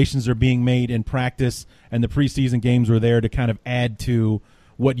evaluations are being made in practice, and the preseason games were there to kind of add to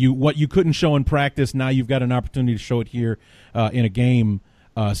what you couldn't show in practice. Now you've got an opportunity to show it here in a game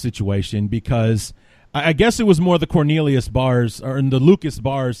situation, because I guess it was more the Cornelius Bars or the Lucas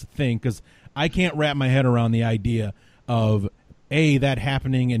Bars thing, because I can't wrap my head around the idea of A, that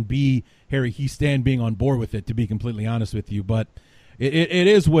happening, and B, Harry Hiestand being on board with it, to be completely honest with you. But it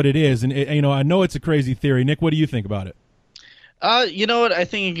is what it is. And, I know it's a crazy theory. Nick, what do you think about it? You know what? I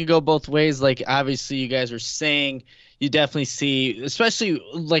think it can go both ways. Like, obviously, you guys are saying you definitely see, especially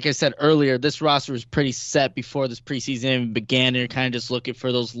like I said earlier, this roster was pretty set before this preseason even began. And you're kind of just looking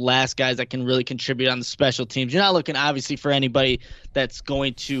for those last guys that can really contribute on the special teams. You're not looking, obviously, for anybody that's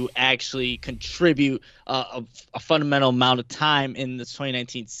going to actually contribute a fundamental amount of time in this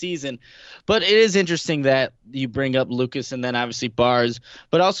 2019 season. But it is interesting that you bring up Lucas and then obviously Bars.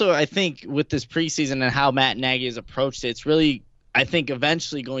 But also, I think with this preseason and how Matt Nagy has approached it, it's really I think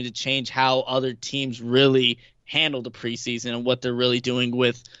eventually going to change how other teams really handle the preseason and what they're really doing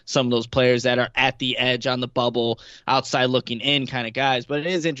with some of those players that are at the edge on the bubble, outside looking in kind of guys. But it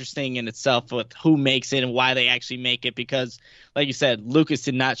is interesting in itself with who makes it and why they actually make it, because like you said, Lucas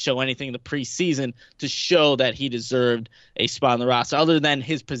did not show anything in the preseason to show that he deserved a spot on the roster other than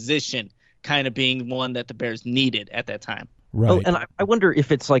his position kind of being one that the Bears needed at that time. Right. Oh, and I wonder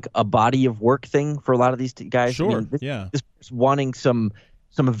if it's like a body of work thing for a lot of these guys. Sure. This wanting some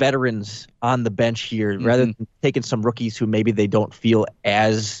veterans on the bench here rather than taking some rookies who maybe they don't feel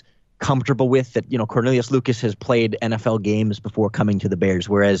as comfortable with. That, Cornelius Lucas has played NFL games before coming to the Bears,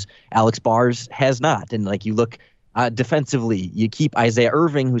 whereas Alex Bars has not. And like you look defensively, you keep Isaiah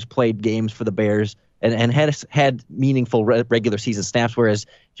Irving, who's played games for the Bears and has had meaningful regular season snaps, whereas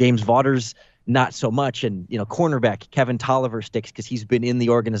James Vaughters not so much. And, cornerback Kevin Tolliver sticks because he's been in the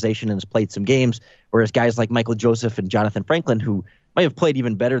organization and has played some games, whereas guys like Michael Joseph and Jonathan Franklin, who might have played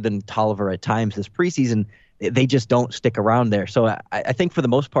even better than Tolliver at times this preseason, they just don't stick around there. So I think for the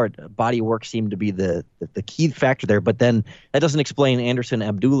most part, body of work seemed to be the key factor there. But then that doesn't explain Anderson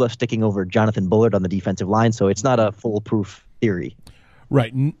Abdullah sticking over Jonathan Bullard on the defensive line. So it's not a foolproof theory.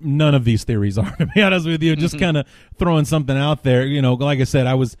 Right. None of these theories are, to be honest with you. Just kind of throwing something out there. Like I said,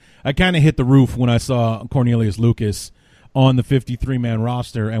 I kind of hit the roof when I saw Cornelius Lucas on the 53-man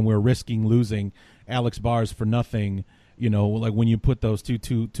roster, and we're risking losing Alex Bars for nothing. Like when you put those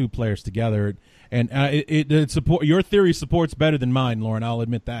two players together, and it support your theory supports better than mine, Lauren. I'll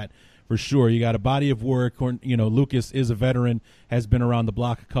admit that for sure. You got a body of work. Lucas is a veteran, has been around the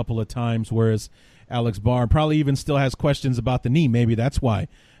block a couple of times, whereas Alex Barr probably even still has questions about the knee. Maybe that's why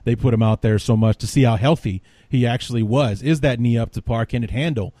they put him out there so much, to see how healthy he actually was. Is that knee up to par? Can it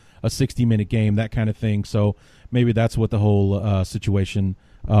handle a 60-minute game? That kind of thing. So maybe that's what the whole situation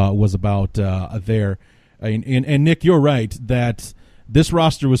was about there. And Nick, you're right that this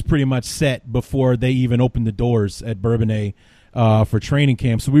roster was pretty much set before they even opened the doors at Bourbonnais for training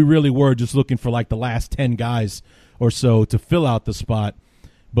camp. So we really were just looking for like the last 10 guys or so to fill out the spot.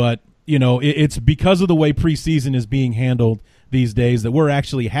 But it's because of the way preseason is being handled these days that we're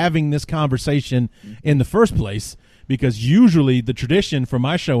actually having this conversation in the first place, because usually the tradition for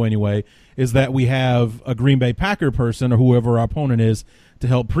my show anyway is that we have a Green Bay Packer person or whoever our opponent is to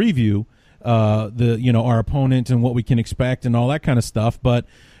help preview our opponent and what we can expect and all that kind of stuff. But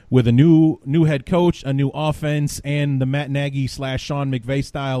with a new head coach, a new offense, and the Matt Nagy / Sean McVay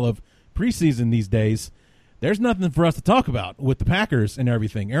style of preseason these days, there's nothing for us to talk about with the Packers and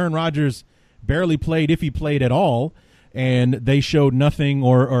everything. Aaron Rodgers barely played, if he played at all, and they showed nothing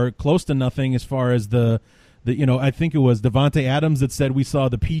or close to nothing as far as I think it was Devontae Adams that said we saw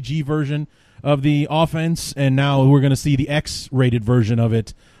the PG version of the offense, and now we're going to see the X-rated version of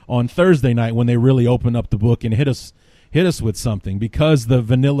it on Thursday night when they really open up the book and hit us with something. Because the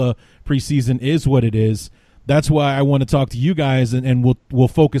vanilla preseason is what it is, that's why I want to talk to you guys, and we'll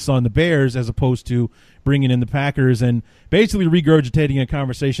focus on the Bears as opposed to bringing in the Packers and basically regurgitating a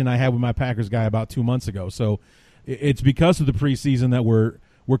conversation I had with my Packers guy about 2 months ago. So it's because of the preseason that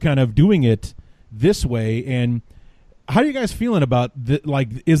we're kind of doing it this way. And how are you guys feeling about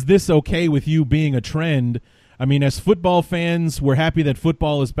is this okay with you being a trend? I mean, as football fans, we're happy that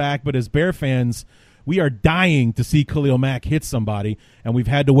football is back, but as Bear fans, we are dying to see Khalil Mack hit somebody, and we've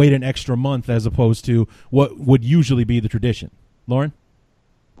had to wait an extra month as opposed to what would usually be the tradition. Lauren?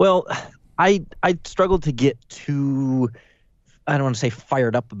 Well, I struggled to get too, I don't want to say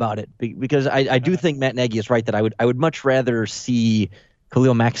fired up about it, because I do think Matt Nagy is right that I would much rather see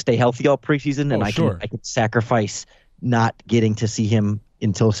Khalil Mack stay healthy all preseason, and I can sacrifice not getting to see him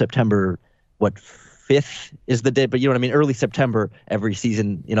until September, 5th is the day, but you know what I mean? Early September every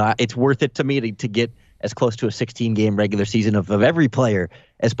season. It's worth it to me to get as close to a 16-game regular season of every player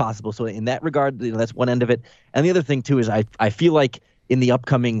as possible. So in that regard, that's one end of it. And the other thing too is I feel like in the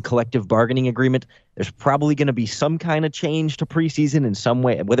upcoming collective bargaining agreement, there's probably going to be some kind of change to preseason in some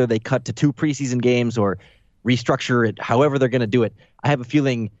way, whether they cut to 2 preseason games or restructure it, however they're going to do it. I have a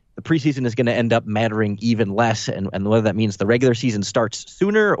feeling the preseason is going to end up mattering even less, and whether that means the regular season starts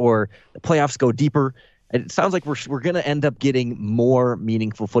sooner or the playoffs go deeper. It sounds like we're going to end up getting more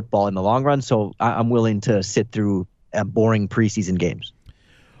meaningful football in the long run, so I'm willing to sit through boring preseason games.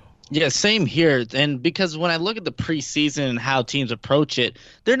 Yeah, same here. And because when I look at the preseason and how teams approach it,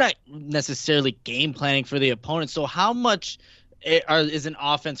 they're not necessarily game planning for the opponent. So how much is an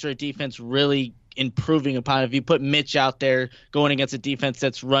offense or a defense really improving upon? If you put Mitch out there going against a defense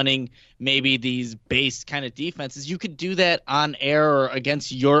that's running maybe these base kind of defenses, you could do that on air or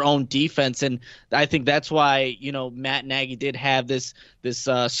against your own defense. And I think that's why, Matt Nagy did have this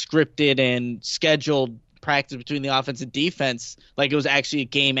scripted and scheduled practice between the offense and defense like it was actually a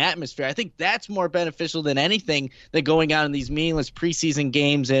game atmosphere. I think that's more beneficial than anything than going out in these meaningless preseason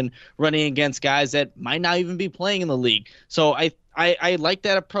games and running against guys that might not even be playing in the league. So I like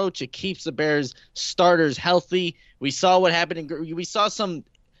that approach. It keeps the Bears starters healthy. We saw what happened. We saw some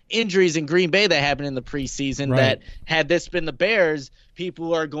injuries in Green Bay that happened in the preseason that had this been the Bears,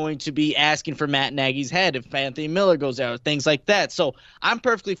 people are going to be asking for Matt Nagy's head if Anthony Miller goes out, things like that. So I'm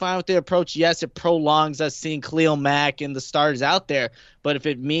perfectly fine with the approach. Yes, it prolongs us seeing Khalil Mack and the starters out there, but if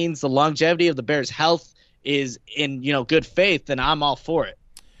it means the longevity of the Bears' health is in good faith, then I'm all for it.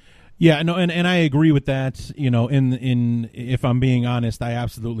 Yeah, no, and I agree with that. In if I'm being honest, I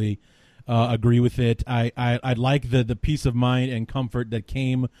absolutely agree with it. I like the peace of mind and comfort that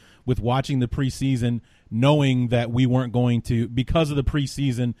came with watching the preseason, knowing that we weren't going to, because of the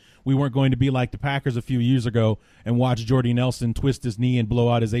preseason, we weren't going to be like the Packers a few years ago and watch Jordy Nelson twist his knee and blow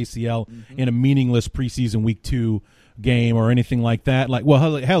out his ACL in a meaningless preseason week 2 game or anything like that. Like,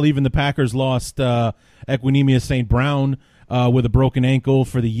 well, hell, even the Packers lost Equanimeous St. Brown with a broken ankle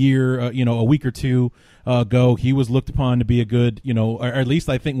for the year, a week or two ago. He was looked upon to be a good, or at least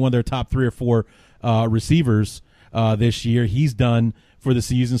I think one of their top 3 or 4 receivers this year. He's done for the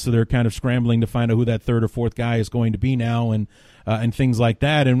season, so they're kind of scrambling to find out who that 3rd or 4th guy is going to be now, and things like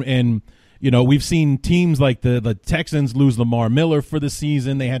that. And we've seen teams like the Texans lose Lamar Miller for the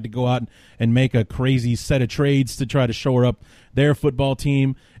season. They had to go out and make a crazy set of trades to try to shore up their football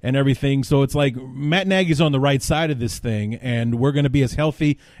team and everything. So it's like Matt Nagy's on the right side of this thing, and we're going to be as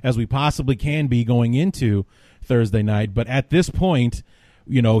healthy as we possibly can be going into Thursday night. But at this point,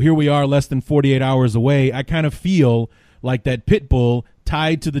 here we are less than 48 hours away. I kind of feel like that pit bull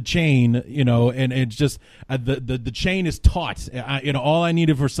tied to the chain, and it's just the chain is taut. All I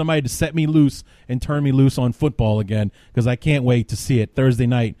needed for somebody to set me loose and turn me loose on football again, because I can't wait to see it. Thursday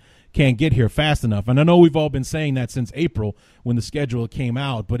night can't get here fast enough. And I know we've all been saying that since April when the schedule came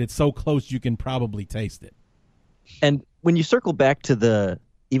out, but it's so close you can probably taste it. And when you circle back to the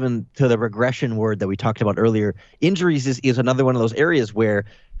regression word that we talked about earlier, injuries is another one of those areas where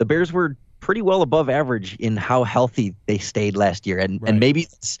the Bears were pretty well above average in how healthy they stayed last year. And maybe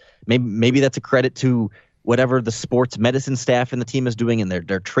that's a credit to whatever the sports medicine staff and the team is doing and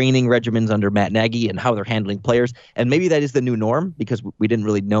their training regimens under Matt Nagy and how they're handling players. And maybe that is the new norm, because we didn't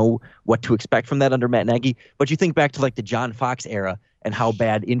really know what to expect from that under Matt Nagy. But you think back to like the John Fox era and how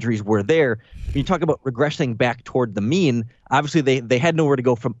bad injuries were there. When you talk about regressing back toward the mean, obviously they had nowhere to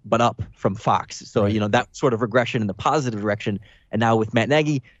go but up from Fox. So, that sort of regression in the positive direction. And now with Matt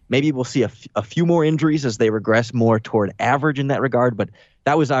Nagy, maybe we'll see a few more injuries as they regress more toward average in that regard. But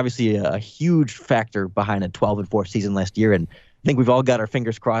that was obviously a huge factor behind a 12-4 season last year. And I think we've all got our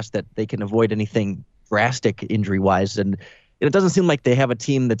fingers crossed that they can avoid anything drastic injury-wise. And it doesn't seem like they have a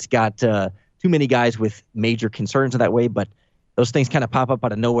team that's got too many guys with major concerns in that way, but those things kind of pop up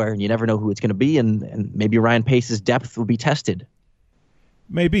out of nowhere, and you never know who it's going to be, and maybe Ryan Pace's depth will be tested.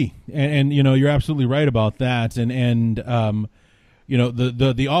 Maybe, and you're absolutely right about that, and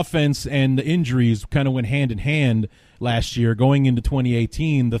the offense and the injuries kind of went hand in hand last year. Going into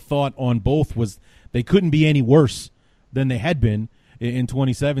 2018, the thought on both was they couldn't be any worse than they had been in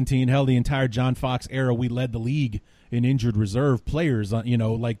 2017. Hell, the entire John Fox era, we led the league in injured reserve players.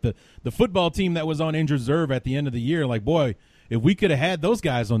 Like the football team that was on injured reserve at the end of the year. Like, boy, if we could have had those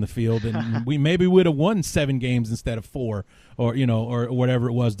guys on the field, and we maybe would have won 7 games instead of 4, or whatever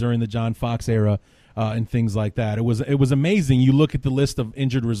it was during the John Fox era, and things like that. It was amazing. You look at the list of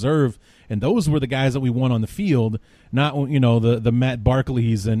injured reserve, and those were the guys that we won on the field, not the Matt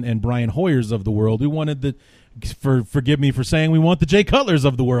Barkleys and Brian Hoyers of the world. We wanted forgive me for saying we want the Jay Cutlers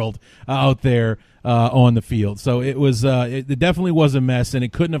of the world out there on the field. So it was it definitely was a mess, and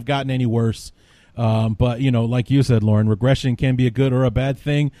it couldn't have gotten any worse. But, like you said, Lauren, regression can be a good or a bad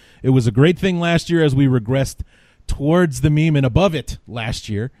thing. It was a great thing last year as we regressed towards the meme and above it last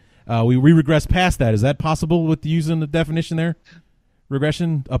year. We regressed past that. Is that possible with using the definition there?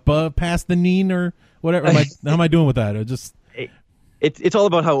 Regression above, past the mean, or whatever? How am I doing with that? It's all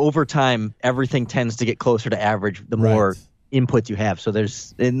about how over time everything tends to get closer to average the more inputs you have. So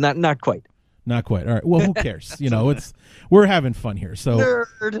there's not quite. Not quite. All right. Well, who cares? We're having fun here. So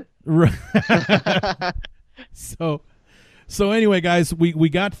nerd. So anyway, guys, we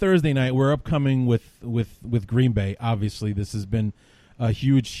got Thursday night. We're upcoming with Green Bay. Obviously, this has been a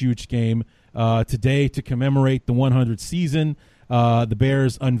huge game. Today, to commemorate the 100th season, the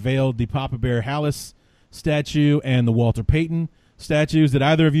Bears unveiled the Papa Bear Halas statue and the Walter Payton statues. Did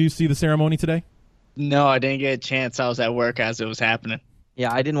either of you see the ceremony today? No, I didn't get a chance. I was at work as it was happening.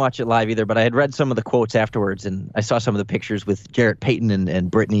 Yeah, I didn't watch it live either, but I had read some of the quotes afterwards, and I saw some of the pictures with Jarrett Payton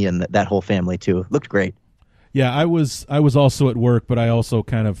and Brittany and that whole family, too. Looked great. Yeah, I was also at work, but I also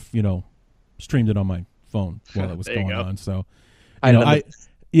kind of, streamed it on my phone while it was going on. So, I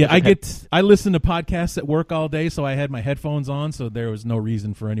listen to podcasts at work all day, so I had my headphones on, so there was no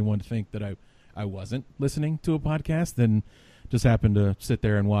reason for anyone to think that I wasn't listening to a podcast, and just happened to sit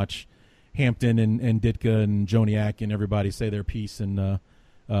there and watch Hampton and Ditka and Joniak and everybody say their piece and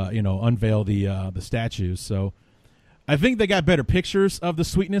unveil the statues. So I think they got better pictures of the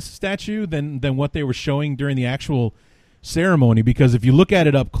Sweetness statue than what they were showing during the actual ceremony, because if you look at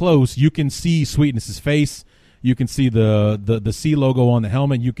it up close, you can see Sweetness's face, you can see the C logo on the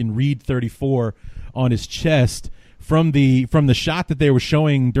helmet, you can read 34 on his chest. From the shot that they were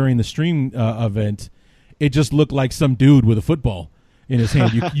showing during the stream event, it just looked like some dude with a football in his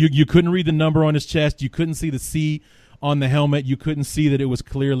hand. You couldn't read the number on his chest. You couldn't see the C on the helmet. You couldn't see that it was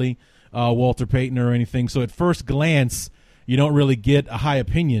clearly Walter Payton or anything. So at first glance, you don't really get a high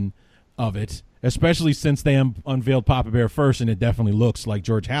opinion of it, especially since they unveiled Papa Bear first, and it definitely looks like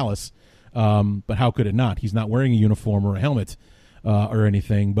George Halas. But how could it not? He's not wearing a uniform or a helmet or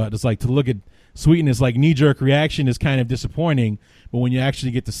anything. But it's like, to look at Sweetness, like, knee-jerk reaction is kind of disappointing. But when you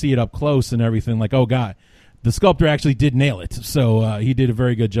actually get to see it up close and everything, like, oh, God, the sculptor actually did nail it. So he did a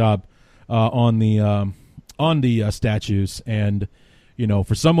very good job on the statues. And,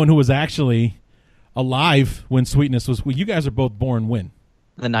 for someone who was actually alive when Sweetness was, you guys are both born when?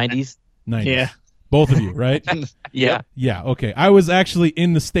 The 90s? 90s. Yeah. Both of you, right? Yeah. Yeah, okay. I was actually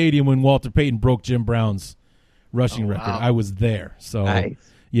in the stadium when Walter Payton broke Jim Brown's rushing record. Wow. I was there. So, Nice.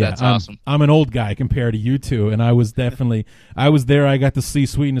 yeah, That's awesome. I'm an old guy compared to you two, and I was there. I got to see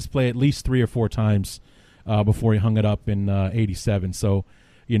Sweetness play at least 3 or 4 times before he hung it up in 87. So,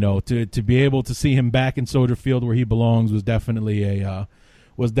 to be able to see him back in Soldier Field where he belongs was definitely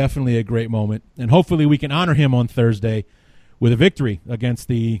a great moment. And hopefully we can honor him on Thursday with a victory against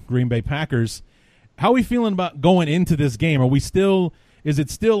the Green Bay Packers. How are we feeling about going into this game? Is it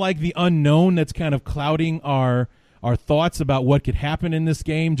still like the unknown that's kind of clouding our thoughts about what could happen in this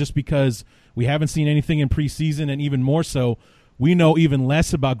game, just because we haven't seen anything in preseason, and even more so, we know even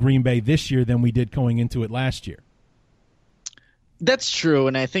less about Green Bay this year than we did going into it last year? That's true,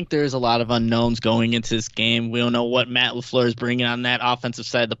 and I think there's a lot of unknowns going into this game. We don't know what Matt LaFleur is bringing on that offensive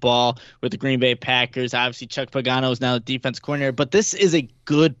side of the ball with the Green Bay Packers. Obviously, Chuck Pagano is now the defense coordinator, but this is a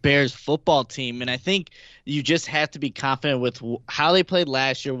good Bears football team, and I think you just have to be confident with how they played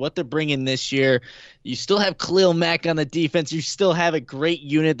last year, what they're bringing this year. You still have Khalil Mack on the defense. You still have a great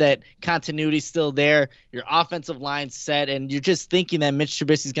unit, that continuity is still there. Your offensive line's set, and you're just thinking that Mitch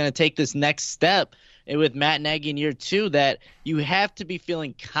Trubisky is going to take this next step. And with Matt Nagy in year 2, that you have to be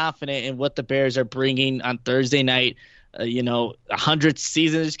feeling confident in what the Bears are bringing on Thursday night. 100th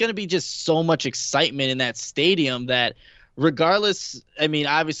season. There's going to be just so much excitement in that stadium that regardless,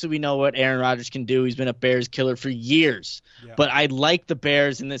 obviously we know what Aaron Rodgers can do. He's been a Bears killer for years. Yeah. But I like the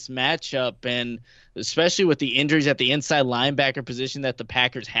Bears in this matchup, and especially with the injuries at the inside linebacker position that the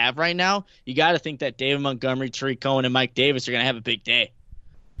Packers have right now, you got to think that David Montgomery, Tariq Cohen, and Mike Davis are going to have a big day.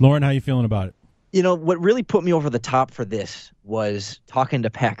 Lauren, how you feeling about it? What really put me over the top for this was talking to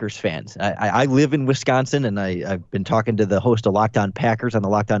Packers fans. I live in Wisconsin, and I've been talking to the host of Locked On Packers on the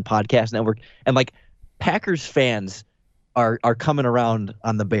Locked On Podcast Network. And, Packers fans are coming around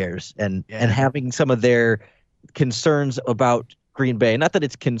on the Bears and having some of their concerns about Green Bay. Not that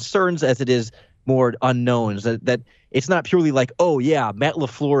it's concerns as it is more unknowns, that it's not purely like, oh, yeah, Matt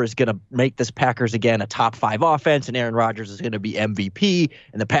LaFleur is going to make this Packers again a top 5 offense, and Aaron Rodgers is going to be MVP,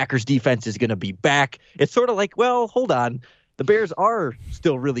 and the Packers defense is going to be back. It's sort of like, well, hold on. The Bears are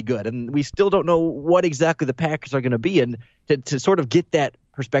still really good, and we still don't know what exactly the Packers are going to be. And to sort of get that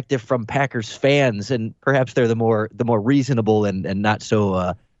perspective from Packers fans, and perhaps they're the more reasonable and not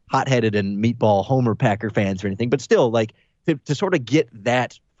so hot-headed and meatball homer Packer fans or anything, but still, to sort of get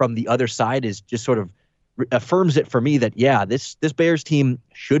that from the other side is just sort of affirms it for me that, yeah, this Bears team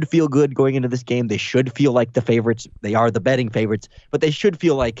should feel good going into this game. They should feel like the favorites. They are the betting favorites, but they should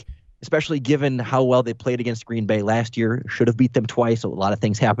feel like, especially given how well they played against Green Bay last year, should have beat them twice. So a lot of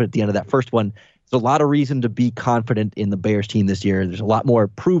things happened at the end of that first one. There's a lot of reason to be confident in the Bears team this year. There's a lot more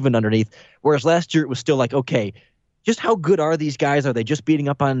proven underneath, whereas last year it was still like, okay, just how good are these guys? Are they just beating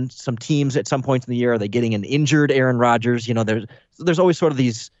up on some teams at some points in the year? Are they getting an injured Aaron Rodgers? There's always sort of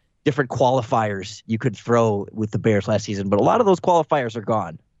these different qualifiers you could throw with the Bears last season, but a lot of those qualifiers are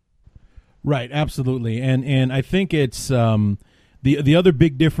gone. Right, absolutely, and I think it's the other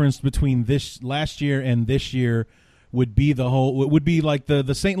big difference between this last year and this year would be like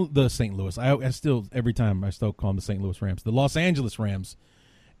the St. Louis. I still, every time I still call them the St. Louis Rams. The Los Angeles Rams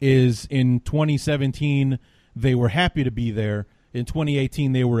is in 2017. They were happy to be there In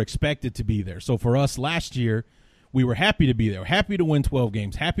 2018, they were expected to be there. So for us last year, we were happy to be there, happy to win 12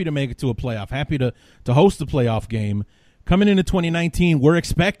 games, happy to make it to a playoff, happy to host a playoff game. Coming into 2019, we're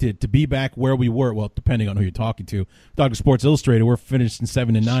expected to be back where we were. Well, depending on who you're talking to. Talking to Sports Illustrated, we're finished in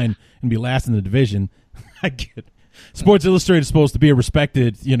 7-9 and be last in the division. I get it. Sports Illustrated is supposed to be a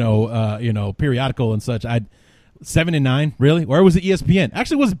respected, periodical and such. 7-9, really? Or was it ESPN?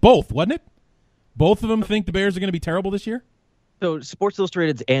 Actually, it was both, wasn't it? Both of them think the Bears are going to be terrible this year? So Sports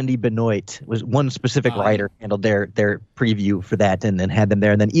Illustrated's Andy Benoit was one specific writer, handled their preview for that and then had them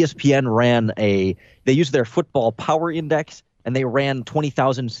there. And then ESPN ran they used their football power index, and they ran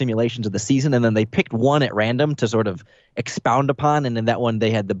 20,000 simulations of the season, and then they picked one at random to sort of expound upon, and in that one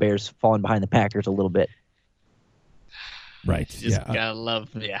they had the Bears falling behind the Packers a little bit. Right. Gotta love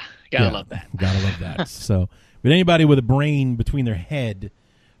that. Gotta love that. So, but anybody with a brain between their head,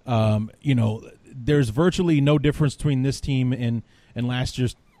 there's virtually no difference between this team and last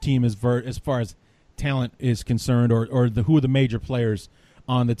year's team as far as talent is concerned, or who the major players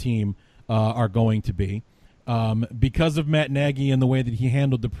on the team are going to be. Because of Matt Nagy and the way that he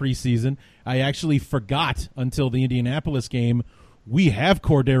handled the preseason, I actually forgot until the Indianapolis game we have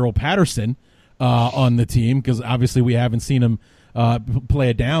Cordero Patterson on the team, because obviously we haven't seen him play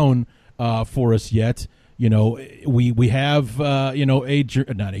it down for us yet. We have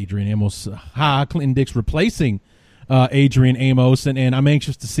Adrian Amos, Clinton Dix replacing Adrian Amos, and I'm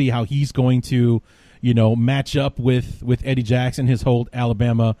anxious to see how he's going to match up with Eddie Jackson, his whole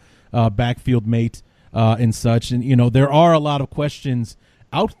Alabama backfield mate and such. And there are a lot of questions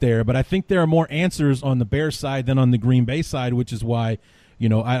out there, but I think there are more answers on the Bears side than on the Green Bay side, which is why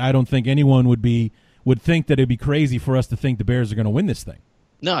I don't think anyone would think that it'd be crazy for us to think the Bears are going to win this thing.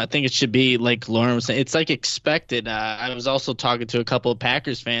 No, I think it should be like Lauren was saying. It's like expected. I was also talking to a couple of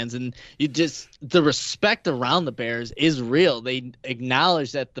Packers fans, and the respect around the Bears is real. They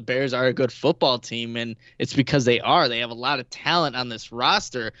acknowledge that the Bears are a good football team, and it's because they are. They have a lot of talent on this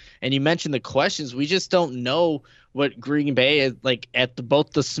roster. And you mentioned the questions. We just don't know what Green Bay is like at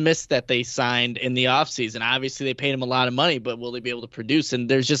both the Smiths that they signed in the offseason. Obviously, they paid him a lot of money, but will they be able to produce? And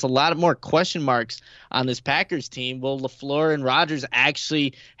there's just a lot of more question marks on this Packers team. Will LaFleur and Rodgers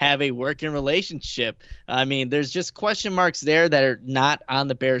actually have a working relationship? I mean, there's just question marks there that are not on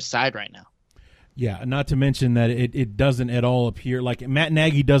the Bears' side right now. Yeah, not to mention that it doesn't at all appear like Matt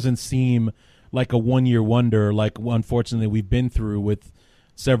Nagy doesn't seem like a one-year wonder like unfortunately we've been through with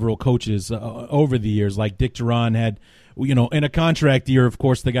several coaches over the years. Like Dick Duran had, in a contract year, of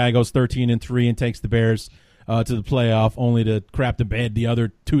course, the guy goes 13-3 and takes the Bears to the playoff, only to crap the bed the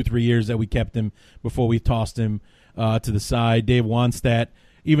other 2-3 years that we kept him before we tossed him to the side. Dave Wannstedt,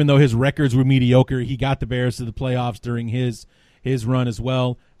 even though his records were mediocre, he got the Bears to the playoffs during his run as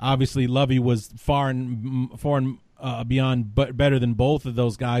well. Obviously, Lovey was far and beyond better than both of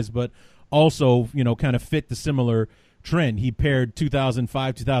those guys, but also, kind of fit the similar trend. He paired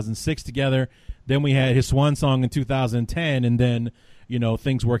 2005, 2006 together. Then we had his swan song in 2010, and then,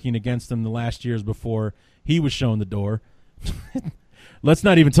 things working against him the last years before he was shown the door. Let's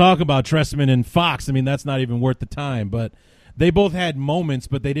not even talk about Trestman and Fox. I mean, that's not even worth the time. But they both had moments,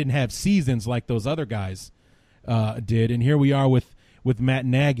 but they didn't have seasons like those other guys did. And here we are with Matt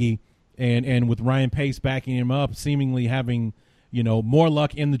Nagy and with Ryan Pace backing him up, seemingly having, more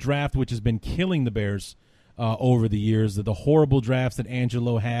luck in the draft, which has been killing the Bears over the years. The horrible drafts that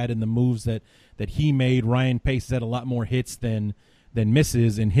Angelo had and the moves that he made. Ryan Pace had a lot more hits than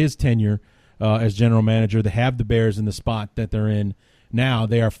misses in his tenure as general manager. To have the Bears in the spot that they're in now,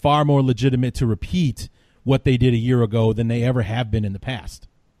 they are far more legitimate to repeat what they did a year ago than they ever have been in the past.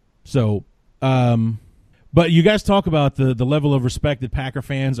 So, but you guys talk about the level of respect that Packer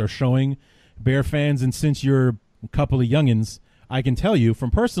fans are showing Bear fans, and since you're a couple of youngins, I can tell you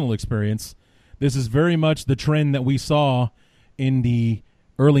from personal experience, this is very much the trend that we saw in the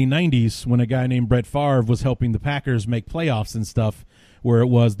early 90s when a guy named Brett Favre was helping the Packers make playoffs and stuff, where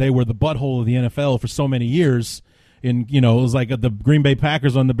they were the butthole of the NFL for so many years. And, it was like the Green Bay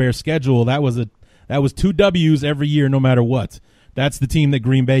Packers on the Bears schedule. That was 2 W's every year, no matter what. That's the team that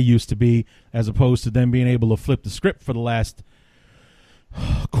Green Bay used to be, as opposed to them being able to flip the script for the last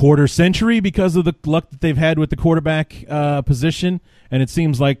quarter century because of the luck that they've had with the quarterback position. And it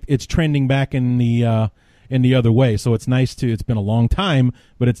seems like it's trending back in the other way. So it's it's been a long time,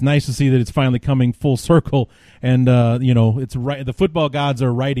 but it's nice to see that it's finally coming full circle. And, it's right. The football gods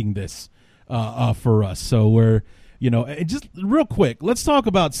are writing this for us. So we're, just real quick, let's talk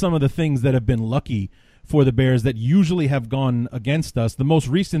about some of the things that have been lucky for the Bears that usually have gone against us. The most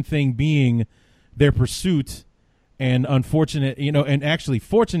recent thing being their pursuit and unfortunate, and actually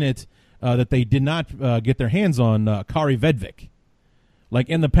fortunate that they did not get their hands on Kari Vedvik. Like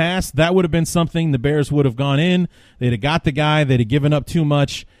in the past, that would have been something the Bears would have gone in. They'd have got the guy. They'd have given up too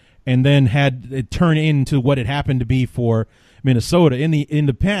much, and then had it turn into what it happened to be for Minnesota. In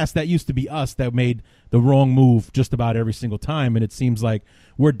the past, that used to be us that made the wrong move just about every single time, and it seems like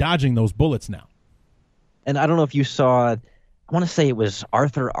we're dodging those bullets now. And I don't know if you saw, I want to say it was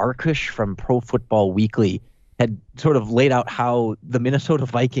Arthur Arkush from Pro Football Weekly had sort of laid out how the Minnesota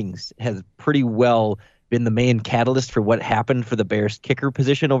Vikings has pretty well been the main catalyst for what happened for the Bears kicker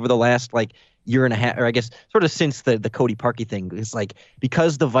position over the last year and a half, or I guess sort of since the Cody Parkey thing. It's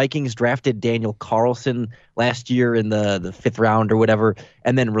because the Vikings drafted Daniel Carlson last year in the 5th round or whatever,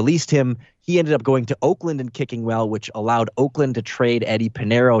 and then released him. He ended up going to Oakland and kicking well, which allowed Oakland to trade Eddie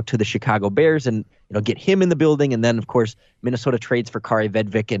Pinheiro to the Chicago Bears and get him in the building. And then, of course, Minnesota trades for Kari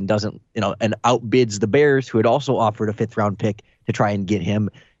Vedvik and and outbids the Bears, who had also offered a 5th round pick to try and get him.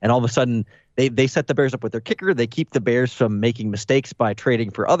 And all of a sudden, they set the Bears up with their kicker. They keep the Bears from making mistakes by trading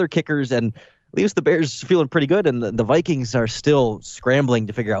for other kickers, and leaves the Bears feeling pretty good. And the Vikings are still scrambling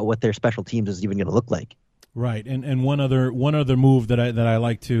to figure out what their special teams is even going to look like. Right, and one other move that I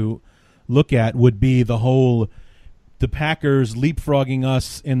like to look at would be the Packers leapfrogging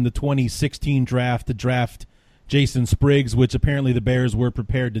us in the 2016 draft to draft Jason Spriggs, which apparently the Bears were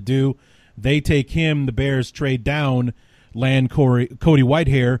prepared to do. They take him, the Bears trade down, land Cody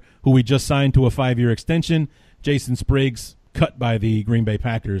Whitehair, who we just signed to a 5-year extension. Jason Spriggs cut by the Green Bay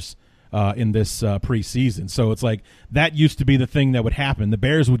Packers in this preseason. So it's like that used to be the thing that would happen. The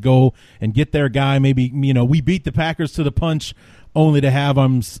Bears would go and get their guy. Maybe we beat the Packers to the punch, only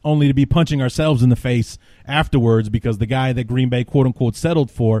to be punching ourselves in the face afterwards because the guy that Green Bay quote unquote settled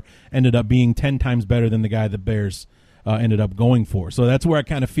for ended up being 10 times better than the guy the Bears ended up going for. So that's where I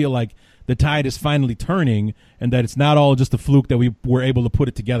kind of feel like the tide is finally turning, and that it's not all just a fluke that we were able to put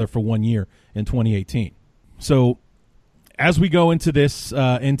it together for 1 year in 2018. So as we go into this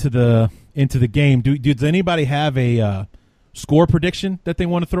into the game, does anybody have a score prediction that they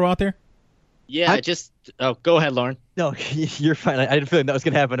want to throw out there? Yeah, go ahead, Lauren. No, you're fine. I didn't feel like that was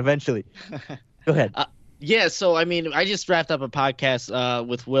going to happen eventually. Go ahead. Yeah, so I mean, I just wrapped up a podcast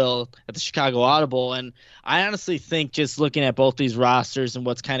with Will at the Chicago Audible, and I honestly think just looking at both these rosters and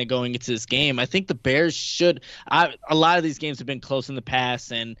what's kind of going into this game, I think the Bears should. A lot of these games have been close in the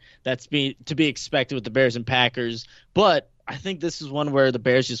past, and that's to be expected with the Bears and Packers. But I think this is one where the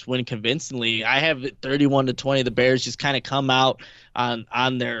Bears just win convincingly. I have it 31-20. The Bears just kind of come out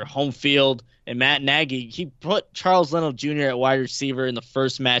on their home field. And Matt Nagy, he put Charles Leno Jr. at wide receiver in the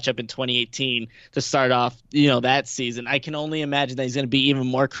first matchup in 2018 to start off, that season. I can only imagine that he's going to be even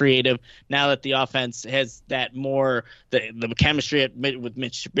more creative now that the offense has that more the chemistry with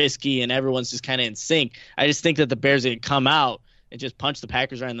Mitch Trubisky and everyone's just kind of in sync. I just think that the Bears are going to come out and just punch the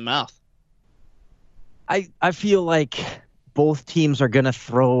Packers right in the mouth. I feel like both teams are going to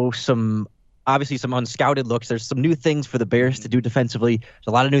throw some unscouted looks. There's some new things for the Bears to do defensively. There's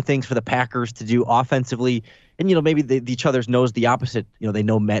a lot of new things for the Packers to do offensively. And, maybe each other's knows the opposite. They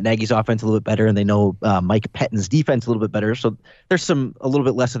know Matt Nagy's offense a little bit better, and they know Mike Pettine's defense a little bit better. So there's a little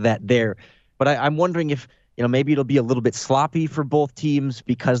bit less of that there. But I'm wondering if, maybe it'll be a little bit sloppy for both teams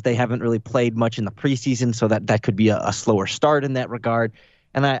because they haven't really played much in the preseason. So that could be a slower start in that regard.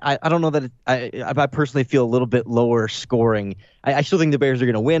 And I don't know that I personally feel a little bit lower scoring. I still think the Bears are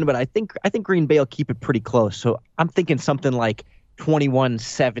going to win, but I think Green Bay will keep it pretty close. So I'm thinking something like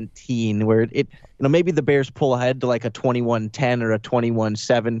 21-17, where maybe the Bears pull ahead to like a 21-10 or a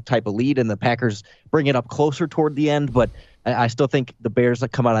 21-7 type of lead, and the Packers bring it up closer toward the end. But I still think the Bears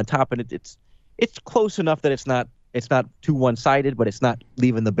come out on top, and it's close enough that it's not too one-sided, but it's not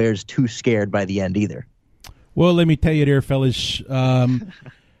leaving the Bears too scared by the end either. Well, let me tell you there, fellas. I'm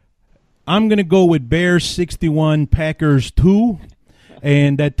going to go with Bears 61, Packers 2.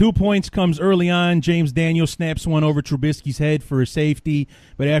 And that 2 points comes early on. James Daniels snaps one over Trubisky's head for a safety.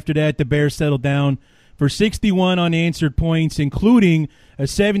 But after that, the Bears settled down for 61 unanswered points, including a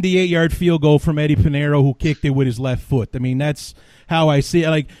 78-yard field goal from Eddie Pinheiro, who kicked it with his left foot. I mean, that's how I see it.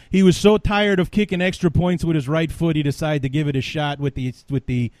 Like, he was so tired of kicking extra points with his right foot, he decided to give it a shot with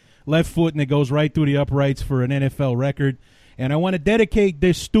the left foot, and it goes right through the uprights for an NFL record. And I want to dedicate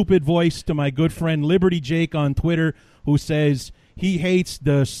this stupid voice to my good friend Liberty Jake on Twitter, who says he hates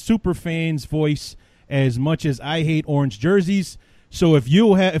the super fans' voice as much as I hate orange jerseys. So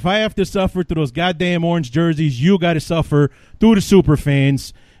if I have to suffer through those goddamn orange jerseys, you got to suffer through the super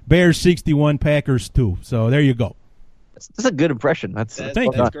fans. Bears 61, Packers 2. So there you go. That's a good impression. That's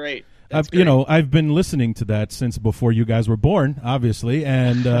great. I've been listening to that since before you guys were born, obviously,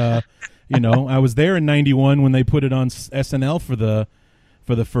 and I was there in '91 when they put it on SNL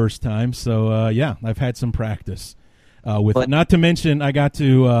for the first time. So yeah, I've had some practice. Not to mention, I got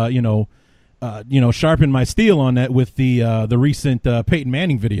to sharpen my steel on that with the recent Peyton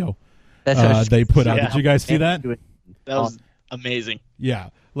Manning video they put out. Did you guys see that? That was amazing. Yeah,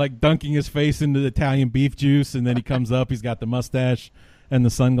 like dunking his face into the Italian beef juice, and then he comes up. He's got the mustache and the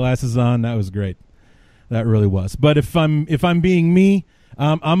sunglasses on. That was great. That really was. But if I'm being me,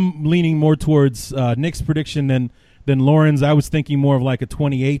 I'm leaning more towards Nick's prediction than Lauren's. I was thinking more of like a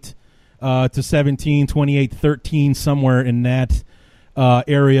 28 to 17, 28-13, somewhere in that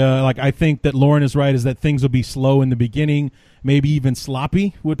area. Like, I think that Lauren is right, is that things will be slow in the beginning, maybe even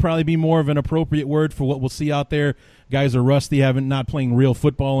sloppy would probably be more of an appropriate word for what we'll see out there. Guys are rusty, not playing real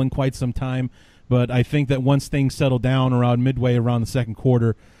football in quite some time. But I think that once things settle down around midway around the second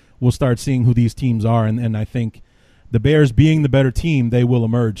quarter, we'll start seeing who these teams are. And I think the Bears, being the better team, they will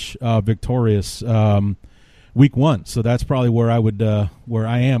emerge victorious week one. So that's probably where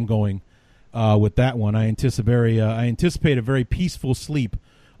I am going with that one. I anticipate a very peaceful sleep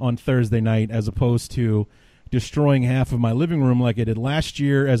on Thursday night, as opposed to destroying half of my living room like I did last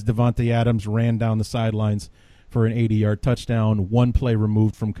year as Devontae Adams ran down the sidelines for an 80-yard touchdown, one play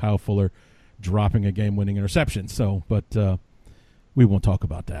removed from Kyle Fuller dropping a game-winning interception. So, but we won't talk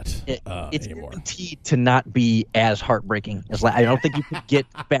about that it's anymore. Guaranteed to not be as heartbreaking as I don't think you could get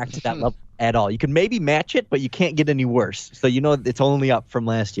back to that level at all. You can maybe match it, but you can't get any worse. So it's only up from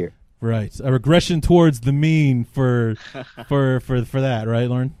last year. Right, a regression towards the mean for that, right,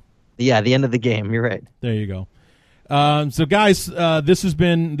 Lauren? Yeah, the end of the game. You're right. There you go. So, guys, this has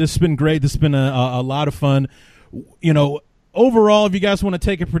been great. This has been a lot of fun. Overall, if you guys want to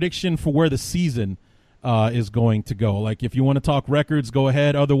take a prediction for where the season is going to go, like if you want to talk records, go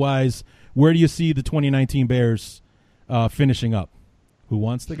ahead. Otherwise, where do you see the 2019 Bears finishing up? Who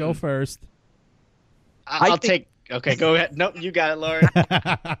wants to go first? I'll take. Okay, go ahead. Nope, you got it, Lauren.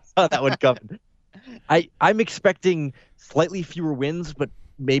 Saw that one coming. I'm expecting slightly fewer wins, but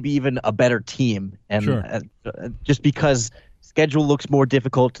maybe even a better team. And sure. Just because schedule looks more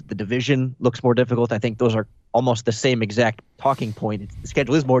difficult, the division looks more difficult. I think those are almost the same exact talking point. The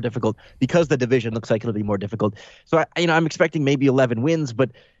schedule is more difficult because the division looks like it'll be more difficult. So I'm expecting maybe 11 wins,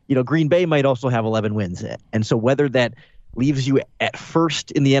 but Green Bay might also have 11 wins. And so whether that leaves you at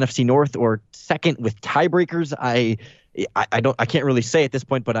first in the NFC North or second with tiebreakers, I can't really say at this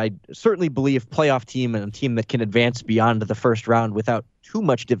point, but I certainly believe playoff team and a team that can advance beyond the first round without too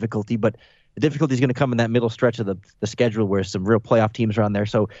much difficulty. But the difficulty is going to come in that middle stretch of the schedule where some real playoff teams are on there.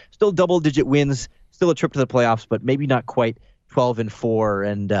 So still double-digit wins, still a trip to the playoffs, but maybe not quite 12-4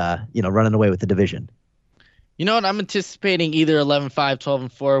 and running away with the division. You know what? I'm anticipating either 11-5,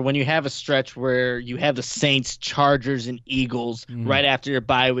 12-4. When you have a stretch where you have the Saints, Chargers, and Eagles right after your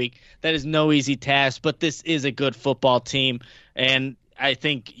bye week, that is no easy task, but this is a good football team, and I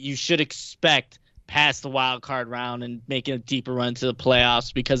think you should expect past the wild card round and making a deeper run to the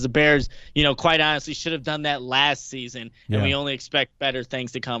playoffs, because the Bears, quite honestly, should have done that last season, and we only expect better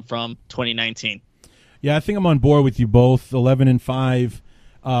things to come from 2019. Yeah, I think I'm on board with you both, 11-5.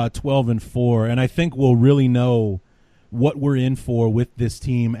 12-4, and I think we'll really know what we're in for with this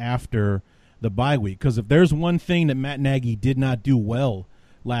team after the bye week. Because if there's one thing that Matt Nagy did not do well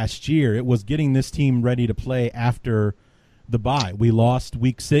last year, it was getting this team ready to play after the bye. We lost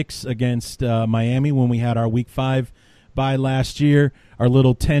Week 6 against Miami when we had our Week 5 bye last year. Our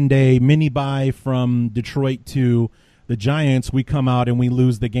little 10-day mini bye from Detroit to the Giants, we come out and we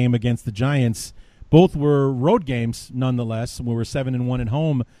lose the game against the Giants. Both were road games, nonetheless. We were 7-1 at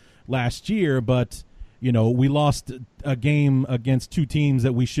home last year, but we lost a game against two teams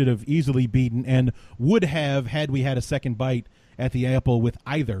that we should have easily beaten and would have had we had a second bite at the apple with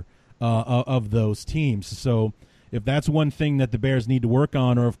either of those teams. So, if that's one thing that the Bears need to work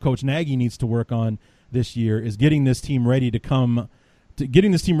on, or if Coach Nagy needs to work on this year, is getting this team ready to play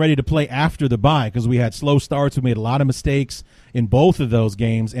after the bye, because we had slow starts. We made a lot of mistakes in both of those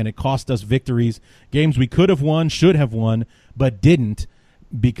games, and it cost us victories. Games we could have won, should have won, but didn't,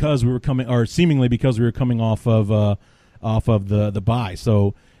 because we were coming off of the bye.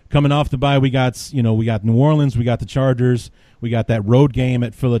 So coming off the bye, we got New Orleans, we got the Chargers, we got that road game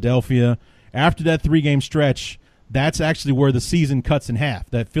at Philadelphia. After that 3-game stretch, that's actually where the season cuts in half.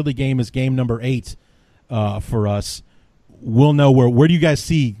 That Philly game is game number 8 for us. We'll know where do you guys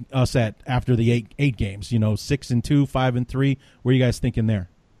see us at after the eight games? 6-2, 5-3. Where are you guys thinking there?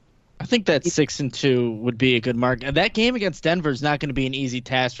 I think that 6-2 would be a good mark. That game against Denver is not going to be an easy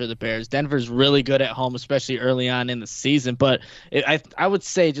task for the Bears. Denver's really good at home, especially early on in the season. But I would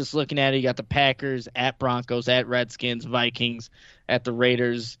say, just looking at it, you got the Packers, at Broncos, at Redskins, Vikings, at the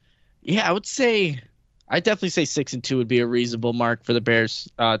Raiders. Yeah, I definitely say 6-2 would be a reasonable mark for the Bears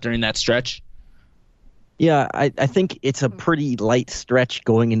during that stretch. Yeah, I think it's a pretty light stretch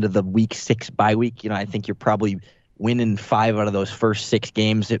going into the week 6 bye week. I think you're probably winning 5 out of those first 6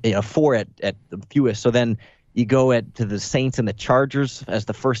 games, 4 at the fewest. So then you go to the Saints and the Chargers as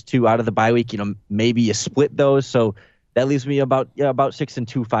the first 2 out of the bye week. Maybe you split those. So that leaves me about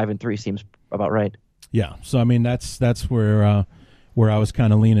 6-2, 5-3 seems about right. Yeah. So I mean that's where I was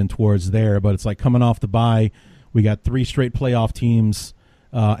kind of leaning towards there. But it's like coming off the bye, we got 3 straight playoff teams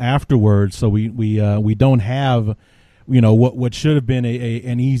afterwards. So we don't have what should have been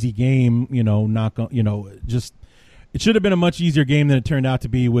an easy game. It should have been a much easier game than it turned out to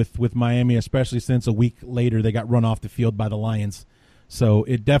be with Miami, especially since a week later they got run off the field by the Lions. So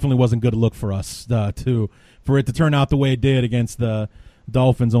it definitely wasn't good look for us for it to turn out the way it did against the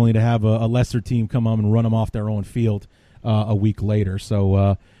Dolphins, only to have a lesser team come on and run them off their own field a week later.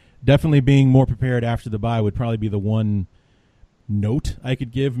 So definitely being more prepared after the bye would probably be the one note I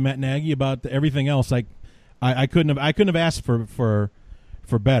could give Matt Nagy. About everything else, I couldn't have asked for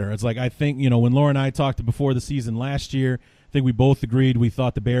better. It's like, I think, when Laura and I talked before the season last year, I think we both agreed we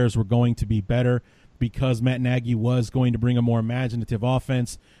thought the Bears were going to be better because Matt Nagy was going to bring a more imaginative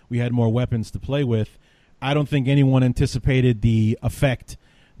offense. We had more weapons to play with. I don't think anyone anticipated the effect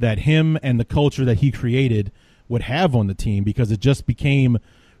that him and the culture that he created would have on the team, because it just became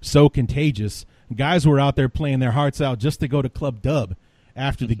so contagious. Guys were out there playing their hearts out just to go to Club Dub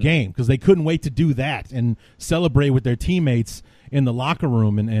after the game because they couldn't wait to do that and celebrate with their teammates in the locker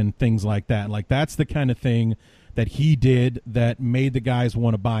room and things like that. Like, that's the kind of thing that he did that made the guys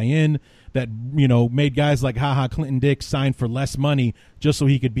want to buy in, that, made guys like Clinton Dix sign for less money just so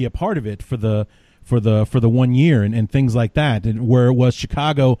he could be a part of it for the 1 year and things like that. And where it was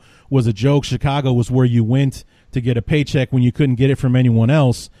Chicago was a joke. Chicago was where you went to get a paycheck when you couldn't get it from anyone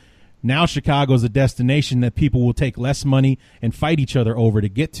else. Now Chicago is a destination that people will take less money and fight each other over to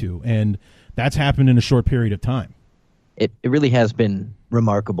get to. And that's happened in a short period of time. It really has been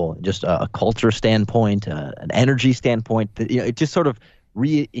remarkable, just a culture standpoint, an energy standpoint. It just sort of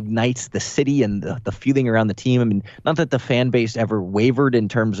reignites the city and the feeling around the team. I mean, not that the fan base ever wavered in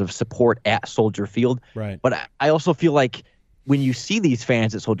terms of support at Soldier Field, right? But I also feel like when you see these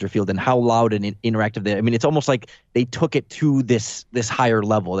fans at Soldier Field and how loud and interactive they, I mean, it's almost like they took it to this higher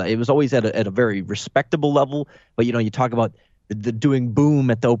level. It was always at a very respectable level, but you talk about the doing boom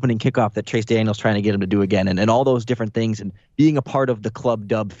at the opening kickoff that Chase Daniel's trying to get him to do again, and all those different things, and being a part of the Club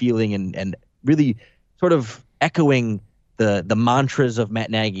Dub feeling and really sort of echoing the mantras of Matt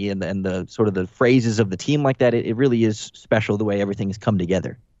Nagy and the sort of the phrases of the team like that. It really is special the way everything has come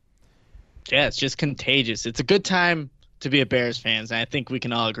together. Yeah, it's just contagious. It's a good time to be a Bears fans, and I think we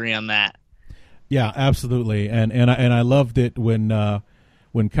can all agree on that. Yeah, absolutely. And I loved it when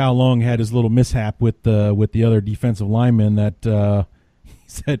Kyle Long had his little mishap with the other defensive lineman, that he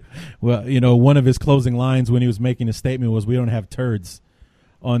said, well, one of his closing lines when he was making a statement was, "We don't have turds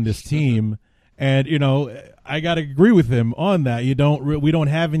on this team." And I got to agree with him on that. We don't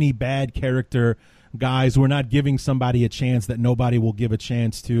have any bad character guys. We're not giving somebody a chance that nobody will give a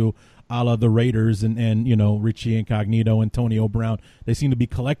chance to, a la the Raiders and Richie Incognito, Antonio Brown. They seem to be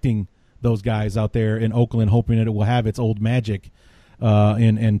collecting those guys out there in Oakland, hoping that it will have its old magic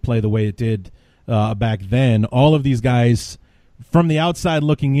and play the way it did back then. All of these guys, from the outside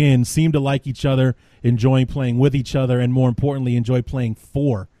looking in, seem to like each other, enjoying playing with each other, and more importantly, enjoy playing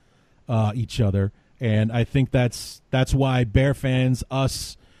for each other. And I think that's why Bear fans,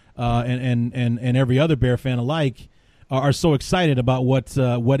 us, and every other Bear fan alike, are so excited about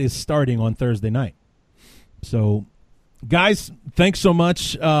what is starting on Thursday night. So, guys, thanks so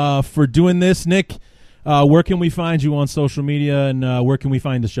much for doing this. Nick, where can we find you on social media, and where can we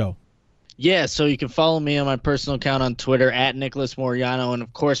find the show? Yeah, so you can follow me on my personal account on Twitter at Nicholas Moriano, and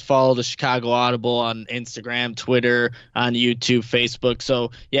of course follow the Chicago Audible on Instagram, Twitter, on YouTube, Facebook. So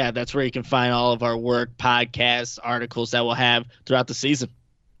yeah, that's where you can find all of our work, podcasts, articles that we'll have throughout the season.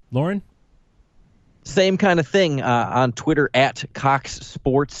 Lauren? Same kind of thing on Twitter at Cox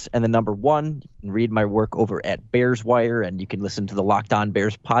Sports and the number 1. You can read my work over at Bears Wire, and you can listen to the Locked On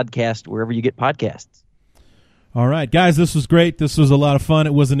Bears podcast wherever you get podcasts. All right, guys, this was great. This was a lot of fun.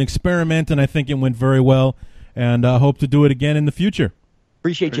 It was an experiment, and I think it went very well, and hope to do it again in the future.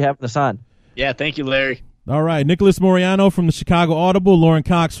 Appreciate you having us on. Yeah, thank you, Larry. All right, Nicholas Moriano from the Chicago Audible, Lauren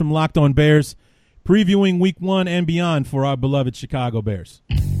Cox from Locked On Bears, previewing Week 1 and beyond for our beloved Chicago Bears.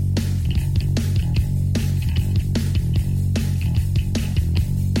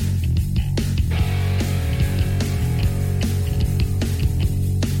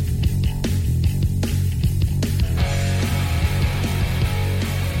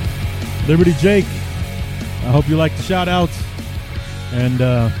 Liberty Jake, I hope you like the shout-outs. And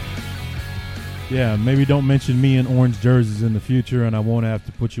Yeah, maybe don't mention me in orange jerseys in the future, and I won't have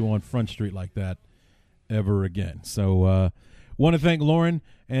to put you on Front Street like that ever again. So want to thank Lauren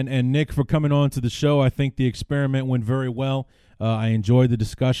and Nick for coming on to the show. I think the experiment went very well. I enjoyed the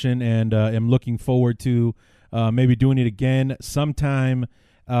discussion, and am looking forward to maybe doing it again sometime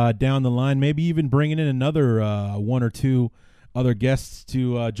down the line, maybe even bringing in another one or two other guests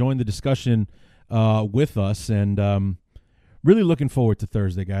to join the discussion with us. And really looking forward to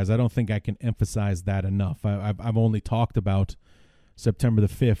Thursday, guys. I don't think I can emphasize that enough. I've only talked about September the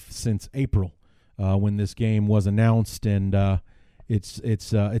 5th since April when this game was announced, and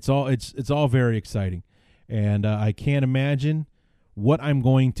it's all very exciting. And I can't imagine what I'm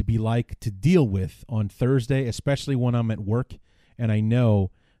going to be like to deal with on Thursday, especially when I'm at work, and I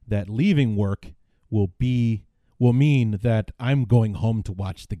know that leaving work will mean that I'm going home to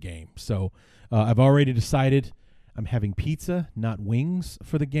watch the game. So I've already decided I'm having pizza, not wings,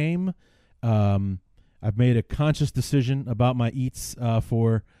 for the game. I've made a conscious decision about my eats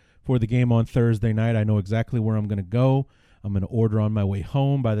for the game on Thursday night. I know exactly where I'm going to go. I'm going to order on my way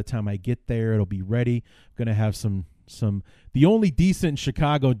home. By the time I get there, it'll be ready. I'm going to have the only decent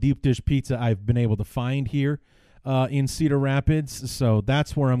Chicago deep dish pizza I've been able to find here in Cedar Rapids. So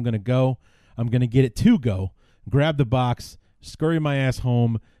that's where I'm going to go. I'm going to get it to go, grab the box, scurry my ass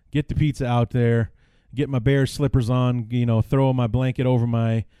home, get the pizza out there, get my Bears slippers on, throw my blanket over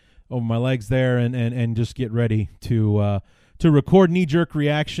my legs there, and just get ready to record knee-jerk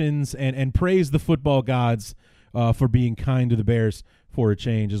reactions and praise the football gods for being kind to the Bears for a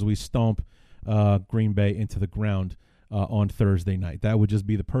change as we stomp Green Bay into the ground on Thursday night. That would just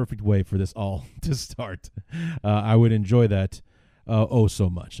be the perfect way for this all to start. I would enjoy that so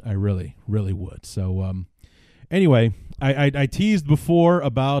much. I really, really would. So anyway, I teased before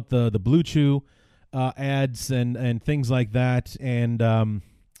about the Blue Chew ads and things like that. And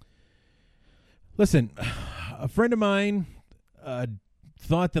listen, a friend of mine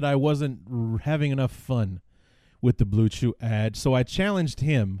thought that I wasn't having enough fun with the Blue Chew ad, so I challenged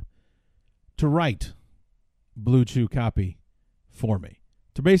him to write Blue Chew copy for me,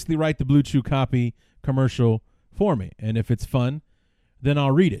 to basically write the Blue Chew copy commercial for me. And if it's fun, then I'll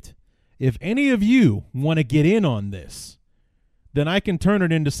read it. If any of you want to get in on this, then I can turn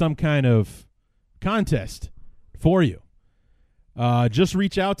it into some kind of contest for you. Just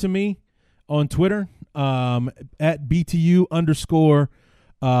reach out to me on Twitter at BTU_Larry.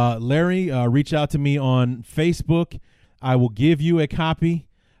 Reach out to me on Facebook. I will give you a copy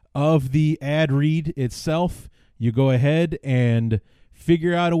of the ad read itself. You go ahead and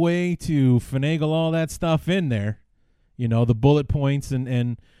figure out a way to finagle all that stuff in there, the bullet points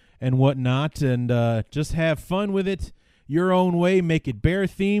and whatnot, and just have fun with it your own way. Make it Bear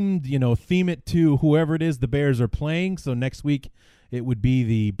themed, theme it to whoever it is the Bears are playing. So next week it would be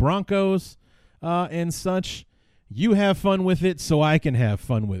the Broncos and such. You have fun with it so I can have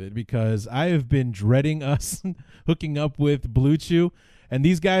fun with it, because I have been dreading us hooking up with Blue Chew, and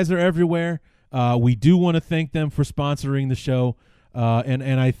these guys are everywhere. We do want to thank them for sponsoring the show,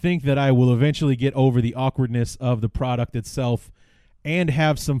 and I think that I will eventually get over the awkwardness of the product itself and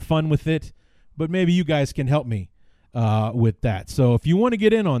have some fun with it, but maybe you guys can help me with that. So if you want to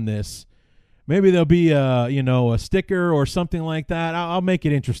get in on this, maybe there'll be a sticker or something like that. I'll make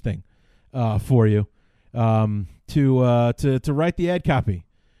it interesting for you to write the ad copy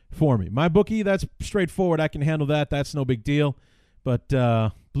for me. My bookie, that's straightforward. I can handle that. That's no big deal. But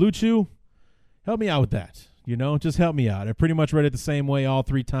Blue Chew, help me out with that. Just help me out. I pretty much read it the same way all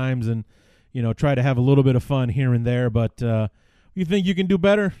three times, and try to have a little bit of fun here and there. But you think you can do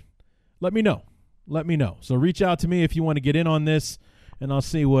better? Let me know. So reach out to me if you want to get in on this, and I'll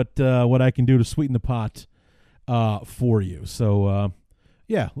see what I can do to sweeten the pot for you. So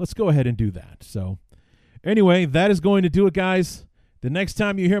yeah, let's go ahead and do that. So anyway, that is going to do it, guys. The next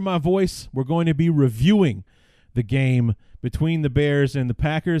time you hear my voice, we're going to be reviewing the game between the Bears and the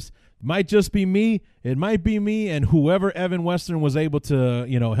Packers. It might just be me. It might be me and whoever Evan Western was able to,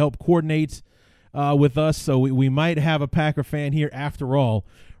 help coordinate with us. So we might have a Packer fan here after all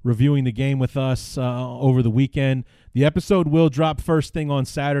reviewing the game with us over the weekend. The episode will drop first thing on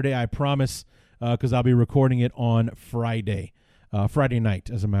Saturday, I promise, because I'll be recording it on Friday night,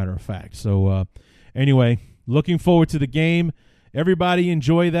 as a matter of fact. So anyway, looking forward to the game. Everybody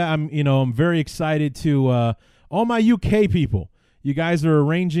enjoy that. I'm very excited to all my UK people. You guys are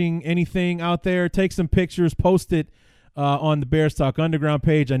arranging anything out there, take some pictures, post it on the Bears Talk Underground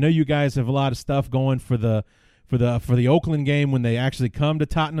page. I know you guys have a lot of stuff going for the Oakland game when they actually come to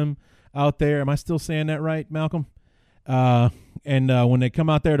Tottenham out there. Am I still saying that right, Malcolm? And when they come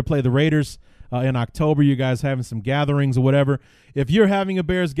out there to play the Raiders in October, you guys having some gatherings or whatever. If you're having a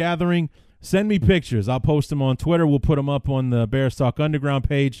Bears gathering, send me pictures. I'll post them on Twitter. We'll put them up on the Bears Talk Underground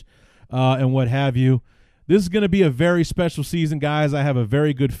page and what have you. This is going to be a very special season, guys. I have a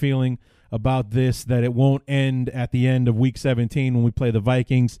very good feeling about this, that it won't end at the end of Week 17 when we play the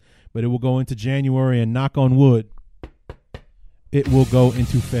Vikings, but it will go into January, and knock on wood, it will go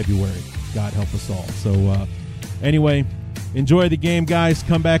into February. God help us all. So anyway, enjoy the game, guys.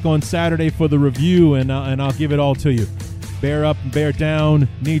 Come back on Saturday for the review, and I'll give it all to you. Bear up and bear down,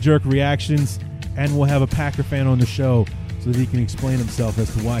 knee-jerk reactions, and we'll have a Packer fan on the show so that he can explain himself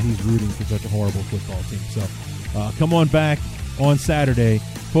as to why he's rooting for such a horrible football team. So come on back on Saturday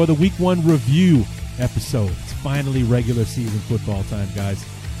for the Week 1 review episode. It's finally regular season football time, guys.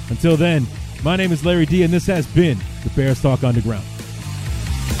 Until then, my name is Larry D, and this has been the Bears Talk Underground.